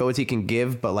like info as he can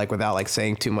give, but like without like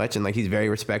saying too much. And like he's very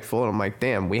respectful. And I'm like,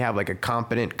 damn, we have like a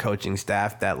competent coaching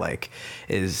staff that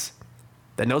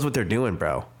that knows what they're doing,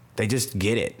 bro. They just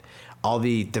get it. All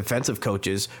the defensive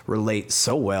coaches relate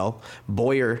so well.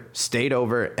 Boyer stayed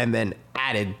over and then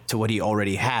added to what he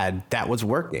already had that was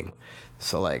working.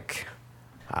 So, like,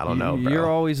 I don't know, bro. You're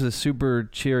always a super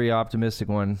cheery, optimistic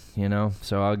one, you know?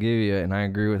 So I'll give you it, and I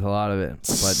agree with a lot of it.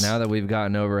 But now that we've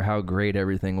gotten over how great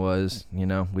everything was, you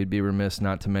know, we'd be remiss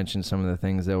not to mention some of the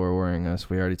things that were worrying us.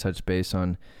 We already touched base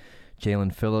on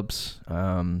Jalen Phillips,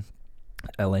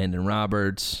 Landon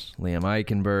Roberts, Liam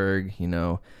Eichenberg, you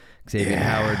know, Xavier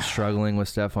Howard struggling with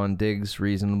Stephon Diggs,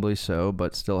 reasonably so,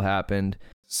 but still happened.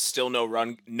 Still no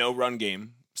run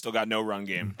game. Still got no run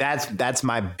game. That's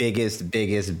my biggest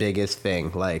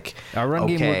thing. Like, our run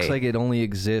game looks like it only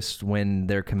exists when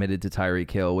they're committed to Tyreek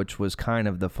Hill, which was kind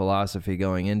of the philosophy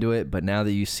going into it. But now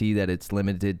that you see that it's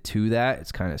limited to that,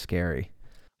 it's kind of scary.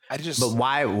 But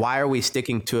why are we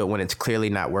sticking to it when it's clearly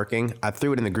not working? I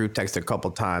threw it in the group text a couple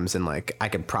times, and like I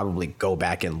could probably go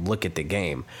back and look at the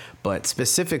game. But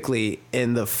specifically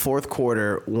in the fourth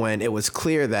quarter, when it was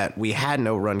clear that we had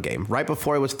no run game, right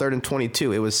before it was 3rd and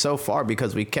 22, it was so far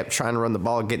because we kept trying to run the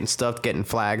ball, getting stuffed, getting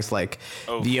flags. Like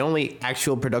the only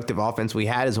actual productive offense we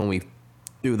had is when we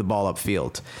threw the ball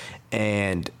upfield.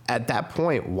 And at that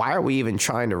point, why are we even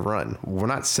trying to run? We're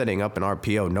not setting up an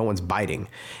RPO. No one's biting.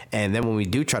 And then when we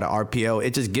do try to RPO,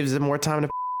 it just gives them more time to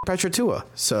pressure Tua.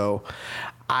 So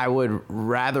I would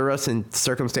rather us in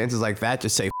circumstances like that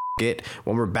just say it.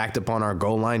 When we're backed up on our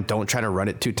goal line, don't try to run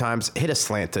it 2 times. Hit a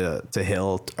slant to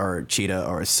Hill or Cheetah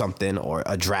or something, or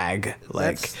a drag.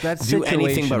 Like, that's do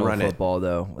anything but run football,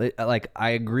 though. Like, I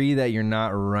agree that you're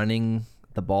not running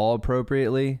the ball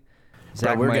appropriately.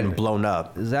 Zach, we're getting blown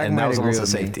up, and that was almost a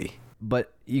safety.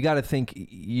 But you got to think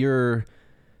you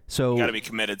got to be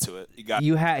committed to it.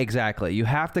 Exactly. You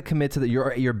have to commit to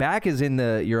your back is in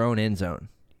your own end zone.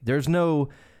 There's no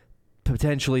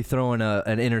potentially throwing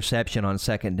an interception on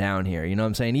 2nd down here. You know what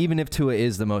I'm saying? Even if Tua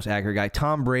is the most accurate guy,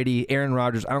 Tom Brady, Aaron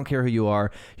Rodgers, I don't care who you are,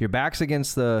 your back's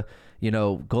against the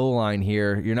goal line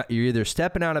here. You're either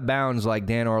stepping out of bounds like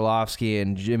Dan Orlovsky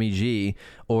and Jimmy G,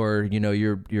 or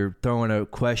you're throwing a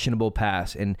questionable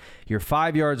pass, and you're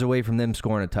 5 yards away from them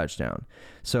scoring a touchdown.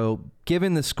 So,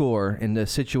 given the score in the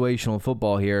situational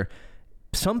football here,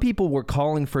 some people were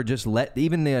calling for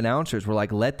even the announcers were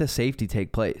like, let the safety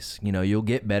take place. You'll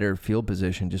get better field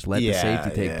position. Just let the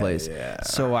safety take place. Yeah.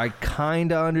 So I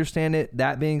kind of understand it.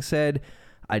 That being said,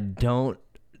 I don't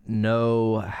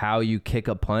know how you kick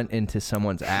a punt into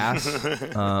someone's ass.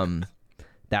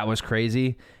 That was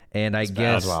crazy. And I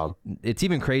guess it's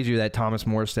even crazier that Thomas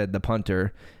Morstead, the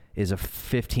punter, is a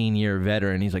 15-year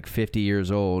veteran. He's like 50 years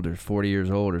old or 40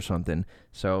 years old or something.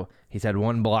 So he's had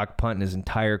one block punt in his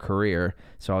entire career.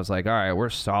 So I was like, all right, we're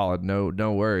solid. No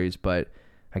worries. But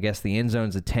I guess the end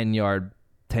zone's a 10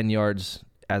 yards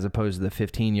as opposed to the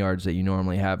 15 yards that you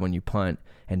normally have when you punt.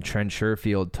 And Trent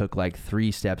Sherfield took like 3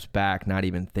 steps back, not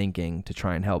even thinking, to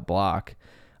try and help block.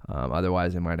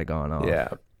 Otherwise, it might have gone off. Yeah.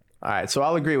 All right, so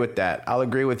I'll agree with that. I'll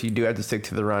agree with you do have to stick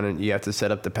to the run and you have to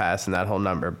set up the pass and that whole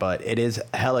number. But it is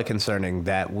hella concerning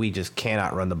that we just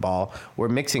cannot run the ball. We're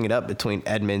mixing it up between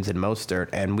Edmonds and Mostert,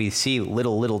 and we see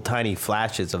little tiny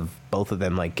flashes of both of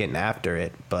them like getting after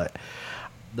it. But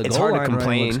it's hard to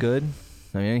complain. Looks good.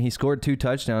 I mean, he scored 2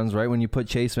 touchdowns right when you put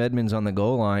Chase Edmonds on the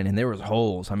goal line, and there was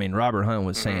holes. I mean, Robert Hunt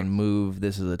was saying, move,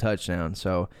 this is a touchdown.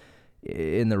 So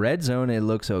in the red zone, it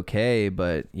looks okay,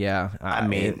 but yeah, I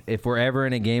mean, if we're ever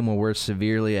in a game where we're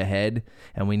severely ahead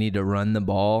and we need to run the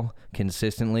ball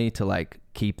consistently to like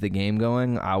keep the game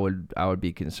going, I would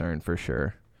be concerned for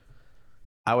sure.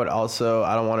 I would also,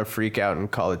 I don't want to freak out and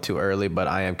call it too early, but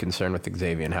I am concerned with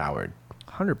Xavier Howard.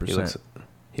 100%.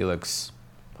 He looks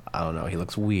I don't know, he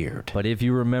looks weird. But if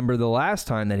you remember the last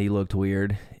time that he looked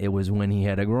weird, it was when he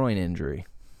had a groin injury.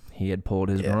 He had pulled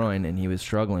his groin and he was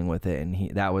struggling with it,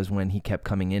 and that was when he kept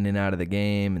coming in and out of the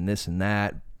game and this and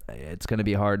that. It's going to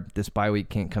be hard. This bye week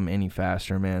can't come any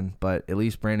faster, man. But at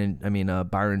least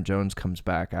Byron Jones comes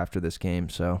back after this game.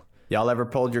 So y'all ever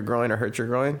pulled your groin or hurt your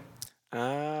groin?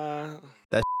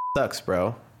 That sucks,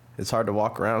 bro. It's hard to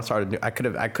walk around. It's hard to do. I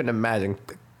couldn't imagine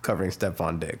covering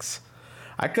Stephon Diggs.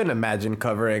 I couldn't imagine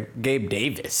covering Gabe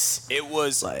Davis. It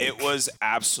was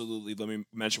absolutely, let me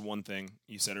mention one thing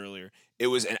you said earlier. It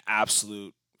was an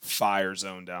absolute fire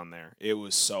zone down there. It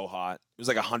was so hot. It was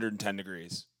like 110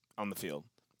 degrees on the field.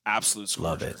 Absolute scorcher.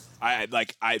 Love it.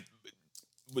 I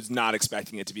was not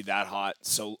expecting it to be that hot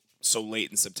so so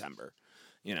late in September.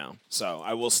 So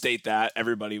I will state that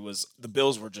the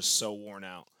Bills were just so worn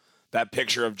out. That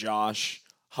picture of Josh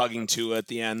hugging Tua at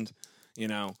the end,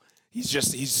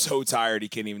 he's so tired he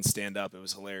can't even stand up. It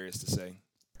was hilarious to see.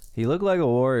 He looked like a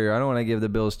warrior. I don't want to give the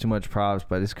Bills too much props,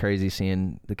 but it's crazy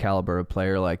seeing the caliber of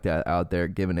player like that out there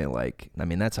giving it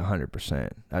that's 100%.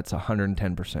 That's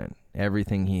 110%.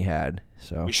 Everything he had.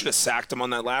 So we should have sacked him on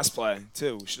that last play,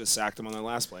 too. We should have sacked him on that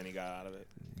last play, and he got out of it.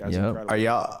 Guy's incredible.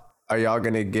 Are y'all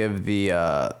gonna give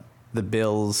the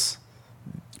Bills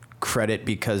credit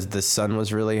because the sun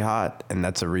was really hot and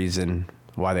that's a reason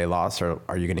why they lost, or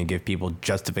are you gonna give people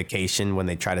justification when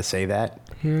they try to say that?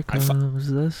 Here comes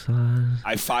the sun.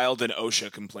 I filed an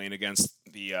OSHA complaint against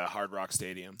the Hard Rock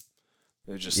Stadium.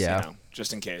 Just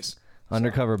just in case.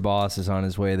 Undercover boss is on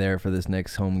his way there for this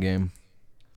next home game.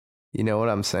 You know what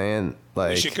I'm saying?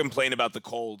 We should complain about the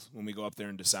cold when we go up there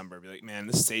in December. Be like, man,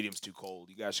 this stadium's too cold.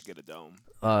 You guys should get a dome.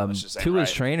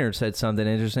 Tua's trainer said something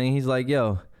interesting. He's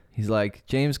like,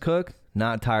 James Cook,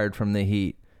 not tired from the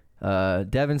heat.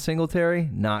 Devin Singletary,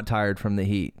 not tired from the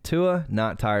heat. Tua,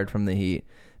 not tired from the heat.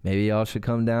 Maybe y'all should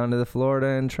come down to the Florida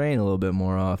and train a little bit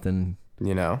more often.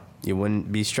 You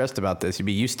wouldn't be stressed about this. You'd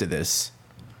be used to this.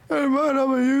 Hey, man,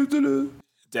 I'm used to this.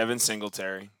 Devin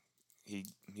Singletary,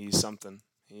 he's something.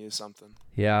 He is something.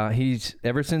 Yeah, he's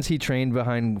ever since he trained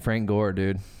behind Frank Gore,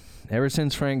 dude. Ever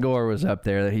since Frank Gore was up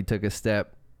there, that he took a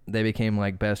step, they became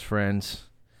like best friends.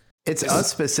 It's us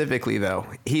specifically, though.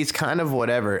 He's kind of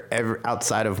whatever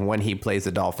outside of when he plays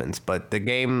the Dolphins. But the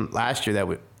game last year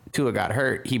that Tua got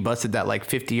hurt, he busted that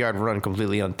 50-yard run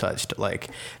completely untouched.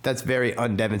 That's very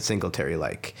un-Devin Singletary.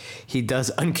 He does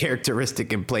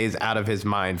uncharacteristic and plays out of his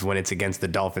mind when it's against the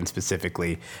Dolphins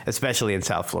specifically, especially in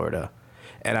South Florida.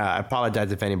 And I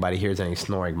apologize if anybody hears any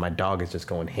snoring. My dog is just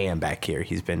going ham back here.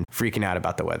 He's been freaking out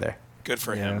about the weather. Good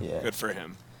for him. Yeah. Good for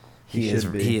him. He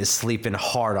is sleeping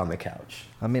hard on the couch.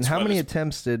 I mean, how many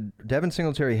attempts did Devin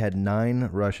Singletary had 9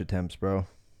 rush attempts, bro?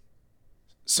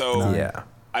 So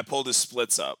I pulled his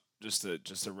splits up just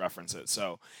to reference it.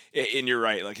 So, and you're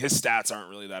right. His stats aren't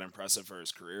really that impressive for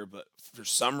his career, but for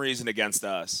some reason against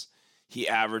us, he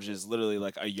averages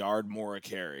literally a yard more a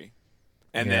carry.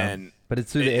 And then, but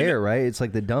it's through the air, right? It's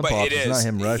like the dump off. It's not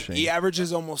him rushing. He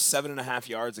averages almost 7.5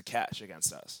 yards a catch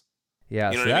against us.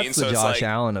 Yeah, so that's the Josh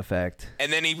Allen effect.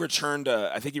 And then he returned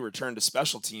to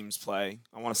special teams play.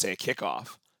 I want to say a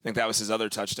kickoff. I think that was his other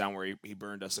touchdown where he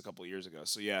burned us a couple of years ago.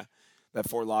 So yeah, that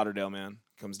Fort Lauderdale man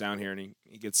comes down here and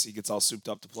he gets all souped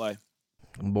up to play.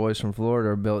 Boys from Florida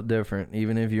are built different,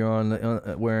 even if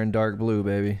you're wearing dark blue,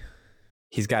 baby.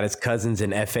 He's got his cousins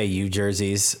in FAU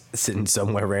jerseys sitting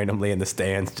somewhere randomly in the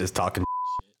stands just talking.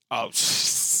 Oh,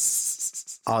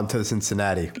 on to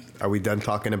Cincinnati. Are we done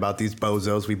talking about these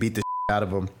bozos? We beat the out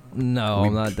of them. No,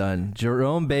 I'm not done.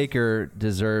 Jerome Baker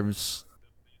deserves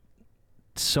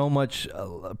so much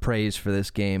praise for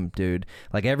this game, dude.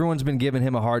 Everyone's been giving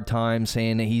him a hard time,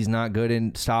 saying that he's not good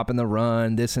in stopping the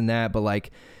run, this and that, but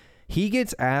he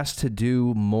gets asked to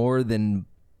do more than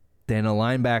a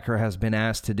linebacker has been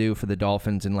asked to do for the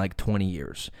Dolphins in 20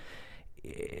 years.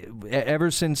 Ever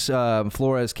since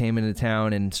Flores came into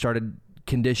town and started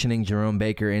conditioning Jerome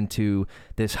Baker into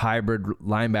this hybrid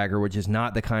linebacker, which is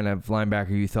not the kind of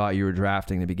linebacker you thought you were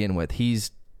drafting to begin with,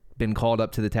 he's been called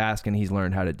up to the task and he's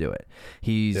learned how to do it.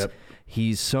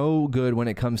 He's so good when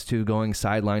it comes to going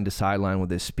sideline to sideline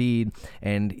with his speed,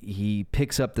 and he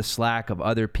picks up the slack of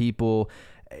other people.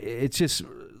 It's just,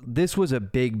 this was a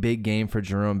big game for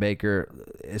Jerome Baker,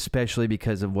 especially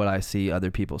because of what I see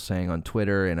other people saying on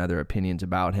Twitter and other opinions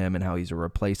about him and how he's a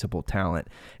replaceable talent.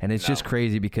 And it's just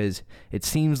crazy because it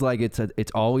seems like it's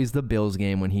always the Bills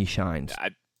game when he shines.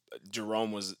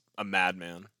 Jerome was a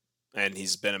madman, and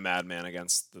he's been a madman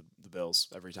against the Bills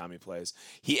every time he plays.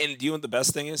 And do you know what the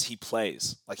best thing is? He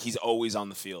plays. He's always on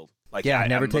the field.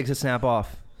 Never takes a snap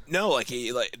off. No,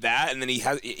 that, and then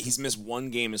he's missed one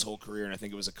game his whole career, and I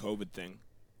think it was a COVID thing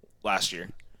last year.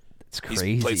 It's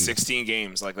crazy. He's played 16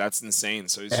 games. That's insane.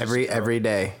 So he's every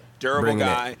day. Durable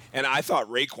guy. And I thought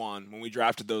Raekwon, when we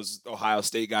drafted those Ohio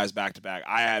State guys back to back,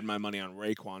 I had my money on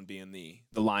Raekwon being the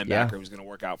linebacker who's going to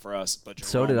work out for us. But Jerome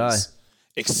so did I.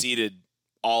 Exceeded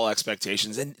all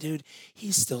expectations. And dude,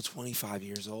 he's still 25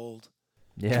 years old.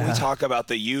 Yeah. Can we talk about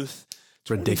the youth?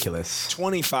 Ridiculous.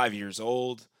 25 years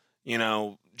old.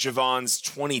 Javon's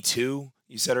 22,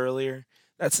 you said earlier.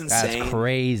 That's insane. That's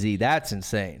crazy. That's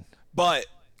insane. But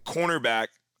cornerback,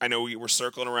 I know we're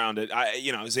circling around it.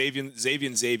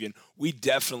 Xavier. We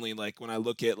definitely, when I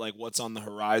look at what's on the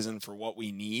horizon for what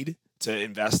we need to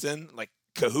invest in,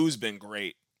 Kahu's been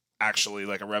great. actually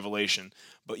like a revelation.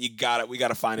 But we got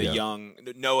to find a young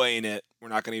Noah ain't it. We're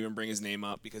not going to even bring his name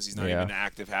up because he's not even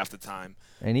active half the time.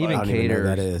 And even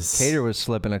Cater, is. Cater was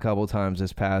slipping a couple times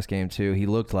this past game too. He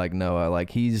looked like Noah, like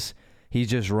he's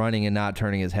just running and not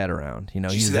turning his head around. You know,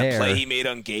 Did you he's see there. that play he made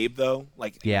on Gabe though?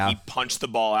 Like he punched the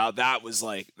ball out. That was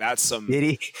like that's some. Did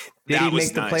he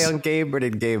make the nice. play on Gabe, or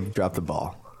did Gabe drop the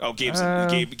ball? Oh, Gabe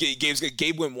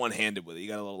went one-handed with it. He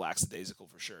got a little lackadaisical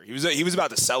for sure. He was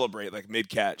about to celebrate like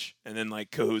mid-catch, and then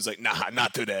like Kahu's like, nah,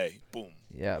 not today. Boom.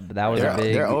 Yeah, but that was They're, a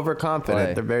big. they're overconfident.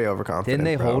 play. They're very overconfident. Didn't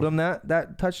they bro. hold him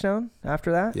that touchdown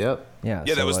after that? Yep. Yeah.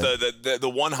 Yeah, so that was like, the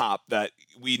one hop that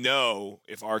we know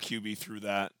if our QB threw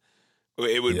that,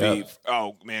 it would be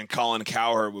Colin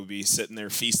Cowherd would be sitting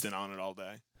there feasting on it all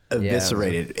day.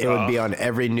 Eviscerated. It would be on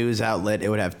every news outlet. It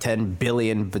would have 10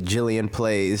 billion bajillion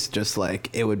plays. Just like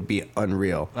it would be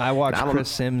unreal. I watched Chris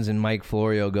Sims and Mike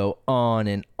Florio go on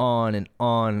and on and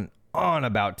on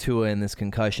about Tua and this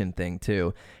concussion thing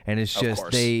too, and it's just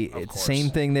it's the same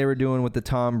thing they were doing with the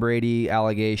Tom Brady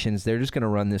allegations. They're just going to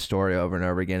run this story over and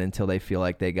over again until they feel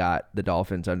like they got the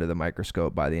Dolphins under the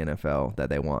microscope by the NFL that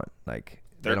they want. Like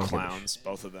they're clowns,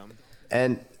 both of them.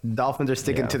 And Dolphins are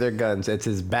sticking to their guns. It's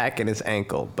his back and his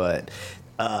ankle, but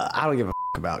I don't give a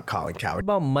about Colin Cowherd.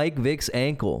 What about Mike Vick's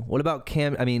ankle? What about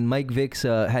Cam? I mean, Mike Vick's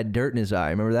had dirt in his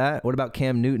eye. Remember that? What about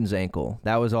Cam Newton's ankle?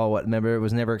 That was all what? Remember, it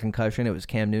was never a concussion. It was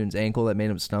Cam Newton's ankle that made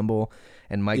him stumble,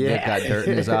 and Mike Vick got dirt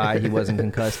in his eye. He wasn't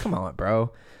concussed. Come on,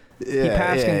 bro. He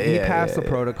passed the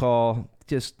protocol.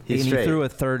 And he threw a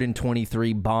 3rd and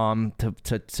 23 bomb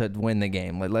to win the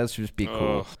game. Like, let's just be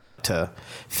cool. To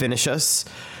finish us,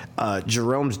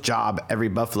 Jerome's job every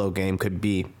Buffalo game could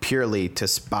be purely to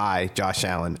spy Josh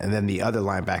Allen, and then the other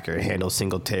linebacker handles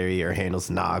Singletary or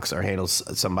handles Knox or handles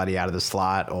somebody out of the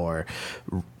slot or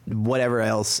whatever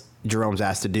else Jerome's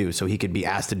asked to do, so he could be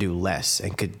asked to do less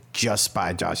and could just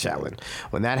spy Josh Allen.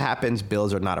 When that happens,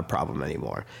 Bills are not a problem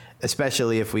anymore,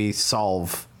 especially if we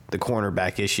solve the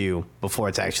cornerback issue before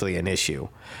it's actually an issue,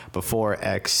 before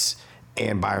X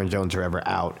and Byron Jones are ever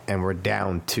out, and we're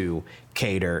down to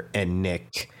Cater and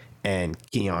Nick and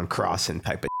Keon Crossan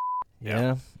type of.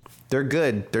 Yeah, they're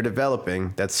good. They're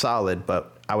developing. That's solid.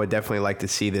 But I would definitely like to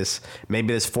see this.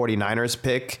 Maybe this 49ers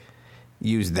pick.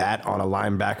 Use that on a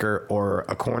linebacker or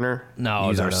a corner.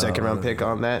 Use our second round pick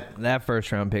on that. That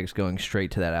first round pick's going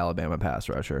straight to that Alabama pass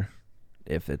rusher.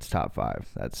 If it's top 5,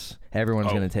 that's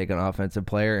everyone's going to take an offensive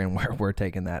player, and we're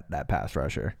taking that pass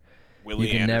rusher. Willie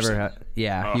you can Anderson.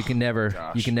 you can never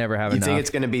have enough. You think it's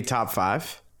going to be top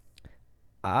 5?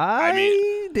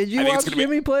 Did you watch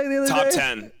Jimmy play the other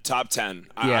day? Top 10.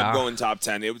 I'm going top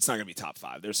 10. It's not going to be top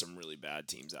 5. There's some really bad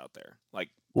teams out there. Like,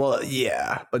 well,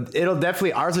 yeah, but it'll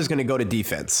definitely ours is going to go to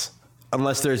defense.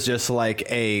 Unless there's just like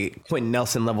a Quentin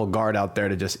Nelson level guard out there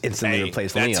to just instantly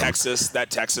replace Liam. That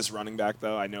Texas running back,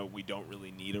 though, I know we don't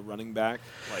really need a running back.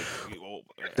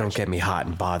 Don't get me hot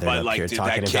and bothered up like, here dude,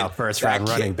 talking about first round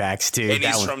running backs, dude. And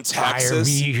he's from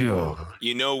Texas.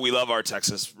 You know we love our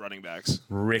Texas running backs.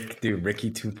 Ricky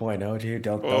 2.0, dude.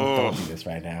 Don't do this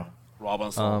right now.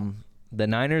 The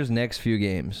Niners' next few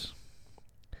games: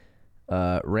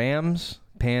 Rams,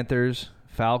 Panthers,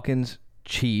 Falcons,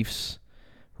 Chiefs.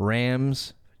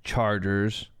 Rams,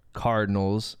 Chargers,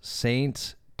 Cardinals,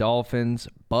 Saints, Dolphins,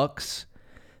 Bucks,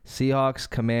 Seahawks,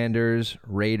 Commanders,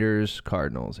 Raiders,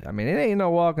 Cardinals. I mean, it ain't no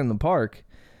walk in the park.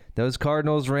 Those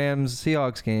Cardinals, Rams,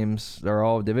 Seahawks games are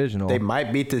all divisional. They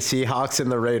might beat the Seahawks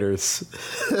and the Raiders.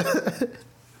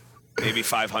 Maybe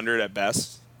 500 at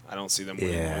best. I don't see them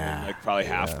winning more than like probably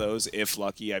half those, if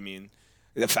lucky. I mean,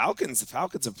 the Falcons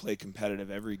have played competitive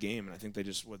every game, and I think they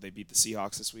beat the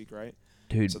Seahawks this week, right?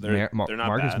 Dude, so they're not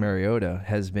Marcus bad. Mariota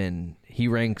he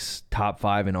ranks top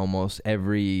 5 in almost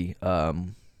every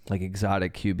like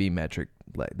exotic QB metric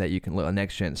that you can look on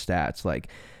next gen stats, like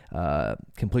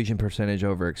completion percentage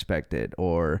over expected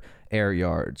or air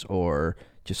yards or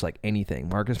just like anything.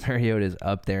 Marcus Mariota is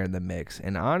up there in the mix,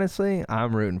 and honestly,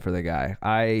 I'm rooting for the guy.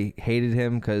 I hated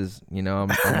him because I'm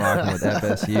rocking with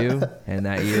FSU, and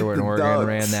that year when Oregon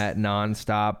ran that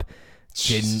nonstop.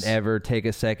 Didn't ever take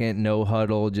a second, no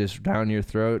huddle, just down your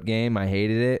throat game. I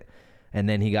hated it. And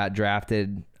then he got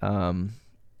drafted above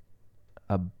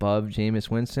Jameis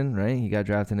Winston, right? He got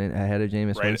drafted ahead of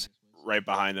Jameis Winston. Right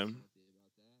behind him.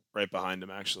 Right behind him,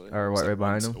 actually. Or what, right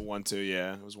behind him? 1-2,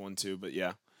 yeah. It was 1-2, but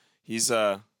yeah. He's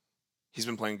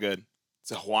been playing good.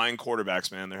 It's a Hawaiian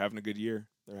quarterbacks, man. They're having a good year.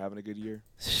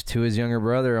 To his younger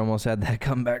brother, almost had that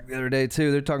comeback the other day,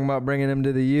 too. They're talking about bringing him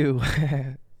to the U.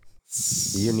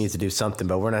 You need to do something,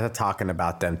 but we're not talking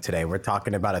about them today. We're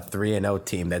talking about a 3-0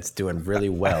 team that's doing really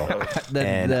well.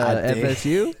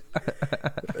 FSU?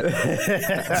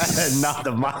 Not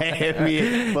the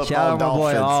Miami football Shout out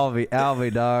my Dolphins. boy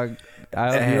Alvy, dog.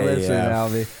 I hope you're listening,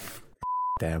 Alvy.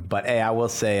 Damn. But hey, I will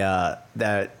say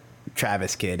that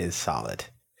Travis kid is solid.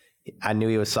 I knew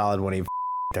he was solid when he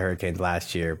the Hurricanes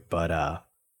last year, but I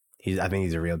think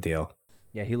he's a real deal.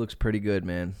 Yeah, he looks pretty good,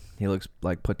 man. He looks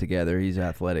like put together. He's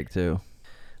athletic too.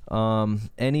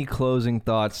 Any closing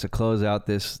thoughts to close out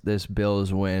this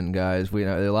Bills win, guys? We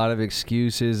know a lot of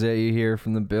excuses that you hear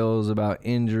from the Bills about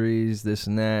injuries, this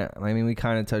and that. I mean, we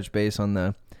kind of touched base on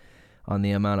the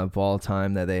amount of ball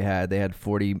time that they had. They had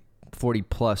 40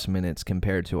 plus minutes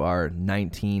compared to our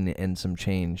 19 and some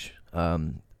change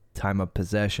time of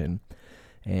possession.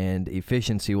 And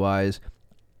efficiency-wise,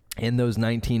 in those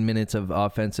 19 minutes of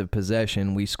offensive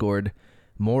possession, we scored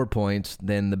more points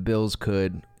than the Bills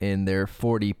could in their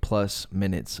 40-plus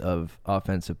minutes of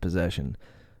offensive possession.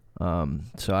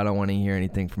 So I don't want to hear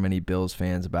anything from any Bills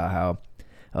fans about how,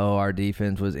 our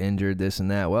defense was injured, this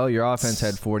and that. Well, your offense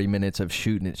had 40 minutes of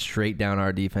shooting it straight down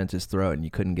our defense's throat, and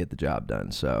you couldn't get the job done.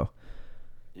 So,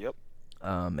 Yep.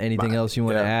 Anything else you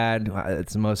want to add?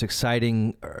 It's the most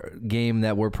exciting game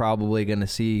that we're probably going to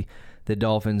see the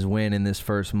Dolphins win in this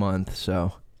first month.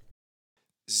 So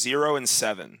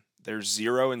 0-7. They're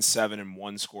 0-7 in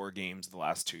one-score games the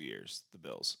last 2 years. The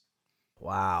Bills.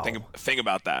 Wow. Think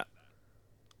about that.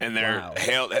 And they're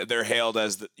hailed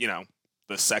as the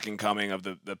second coming of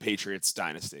the Patriots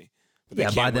dynasty.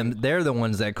 Yeah, by them, they're the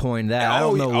ones that coined that. I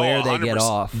don't know where they get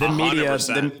off. The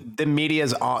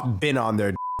media's been on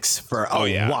their dicks for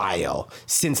a while,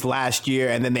 since last year,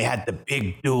 and then they had the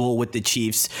big duel with the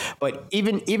Chiefs. But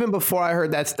even before I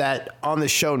heard that stat, on the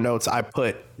show notes, I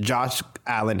put Josh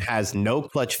Allen has no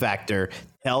clutch factor.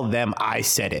 Tell them I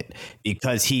said it,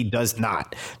 because he does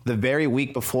not. The very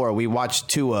week before, we watched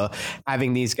Tua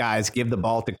having these guys give the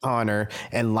ball to Connor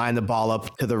and line the ball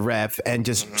up to the ref and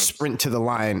just sprint to the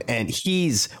line. And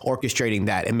he's orchestrating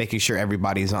that and making sure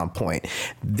everybody's on point.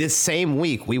 This same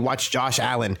week, we watched Josh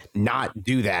Allen not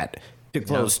do that to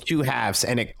close two halves,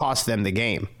 and it cost them the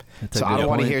game. So I don't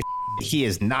want to hear he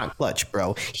is not clutch,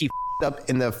 bro. He up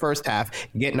in the first half,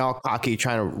 getting all cocky,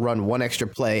 trying to run one extra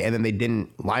play, and then they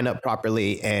didn't line up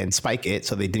properly and spike it,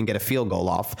 so they didn't get a field goal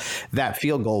off. That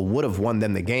field goal would have won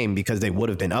them the game because they would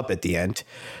have been up at the end.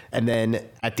 And then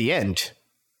at the end,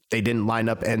 they didn't line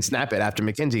up and snap it after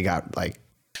McKenzie got the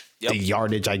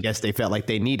yardage I guess they felt like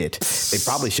they needed. They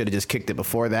probably should have just kicked it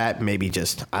before that, maybe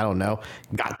just, I don't know,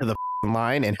 got to the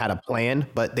line and had a plan,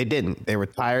 but they didn't. They were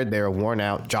tired. They were worn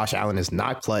out. Josh Allen is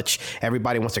not clutch.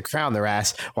 Everybody wants to crown their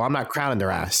ass. Well, I'm not crowning their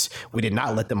ass. We did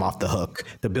not let them off the hook.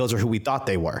 The Bills are who we thought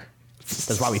they were.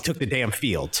 That's why we took the damn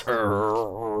field.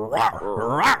 So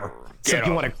if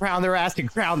you want to crown their ass, then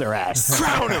crown their ass.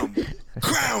 Crown them.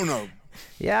 Crown them.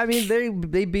 Yeah, I mean,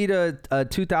 they beat a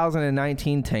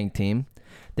 2019 tank team.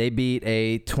 They beat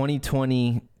a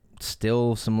 2020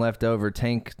 still some leftover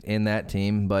tank in that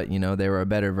team, but they were a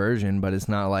better version. But it's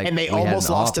not like, and they almost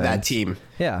lost to that team.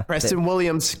 Yeah, Preston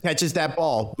Williams catches that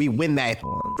ball, we win that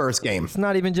first game. It's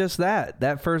not even just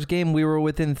that first game we were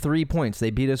within 3 points.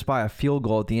 They beat us by a field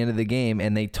goal at the end of the game,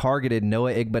 and they targeted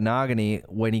Noah Igbenogany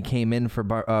when he came in for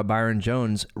Byron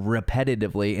Jones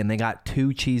repetitively, and they got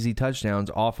 2 cheesy touchdowns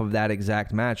off of that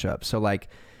exact matchup. So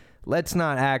let's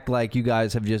not act like you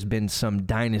guys have just been some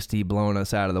dynasty blowing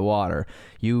us out of the water.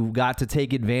 You got to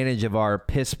take advantage of our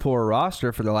piss-poor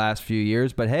roster for the last few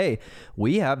years, but hey,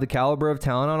 we have the caliber of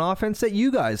talent on offense that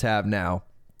you guys have now.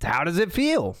 How does it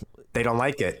feel? They don't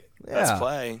like it. Yeah.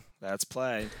 That's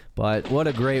play. But what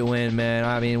a great win, man.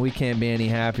 I mean, we can't be any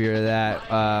happier to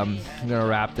that. I'm going to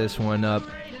wrap this one up.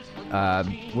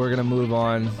 We're going to move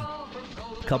on.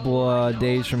 Couple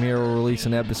days from here, we'll release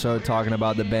an episode talking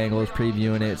about the Bengals,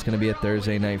 previewing it. It's going to be a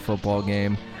Thursday night football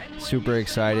game. Super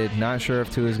excited. Not sure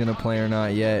if Tua is going to play or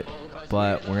not yet,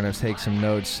 but we're going to take some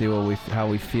notes, see how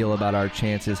we feel about our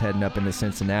chances heading up into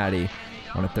Cincinnati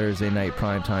on a Thursday night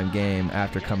primetime game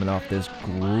after coming off this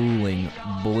grueling,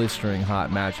 blistering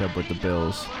hot matchup with the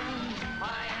Bills.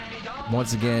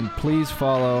 Once again, please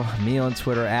follow me on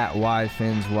Twitter at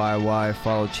YFinsYY.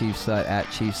 Follow Chief Sut at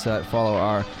Chief Sut. Follow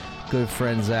our good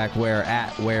friend Zach Ware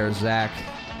at Ware Zach,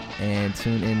 and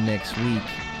tune in next week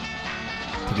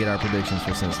to get our predictions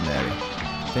for Cincinnati.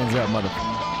 Fins up,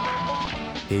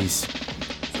 motherfucker. Peace.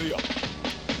 See ya.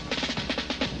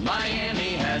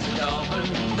 Miami has a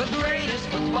Dolphin, the greatest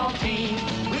football team.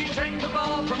 We train the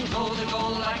ball from goal to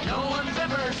goal like no one's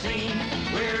ever seen.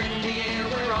 We're in the air,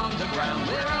 we're on the ground,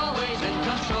 we're always in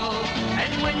control.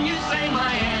 And when you say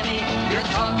Miami, you're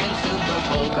talking Super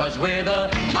Bowl, 'cause we're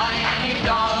the Miami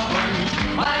Dolphins.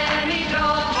 Miami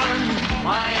Dolphins.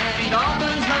 Miami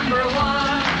Dolphins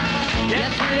 #1.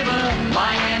 Yes, we're the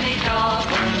Miami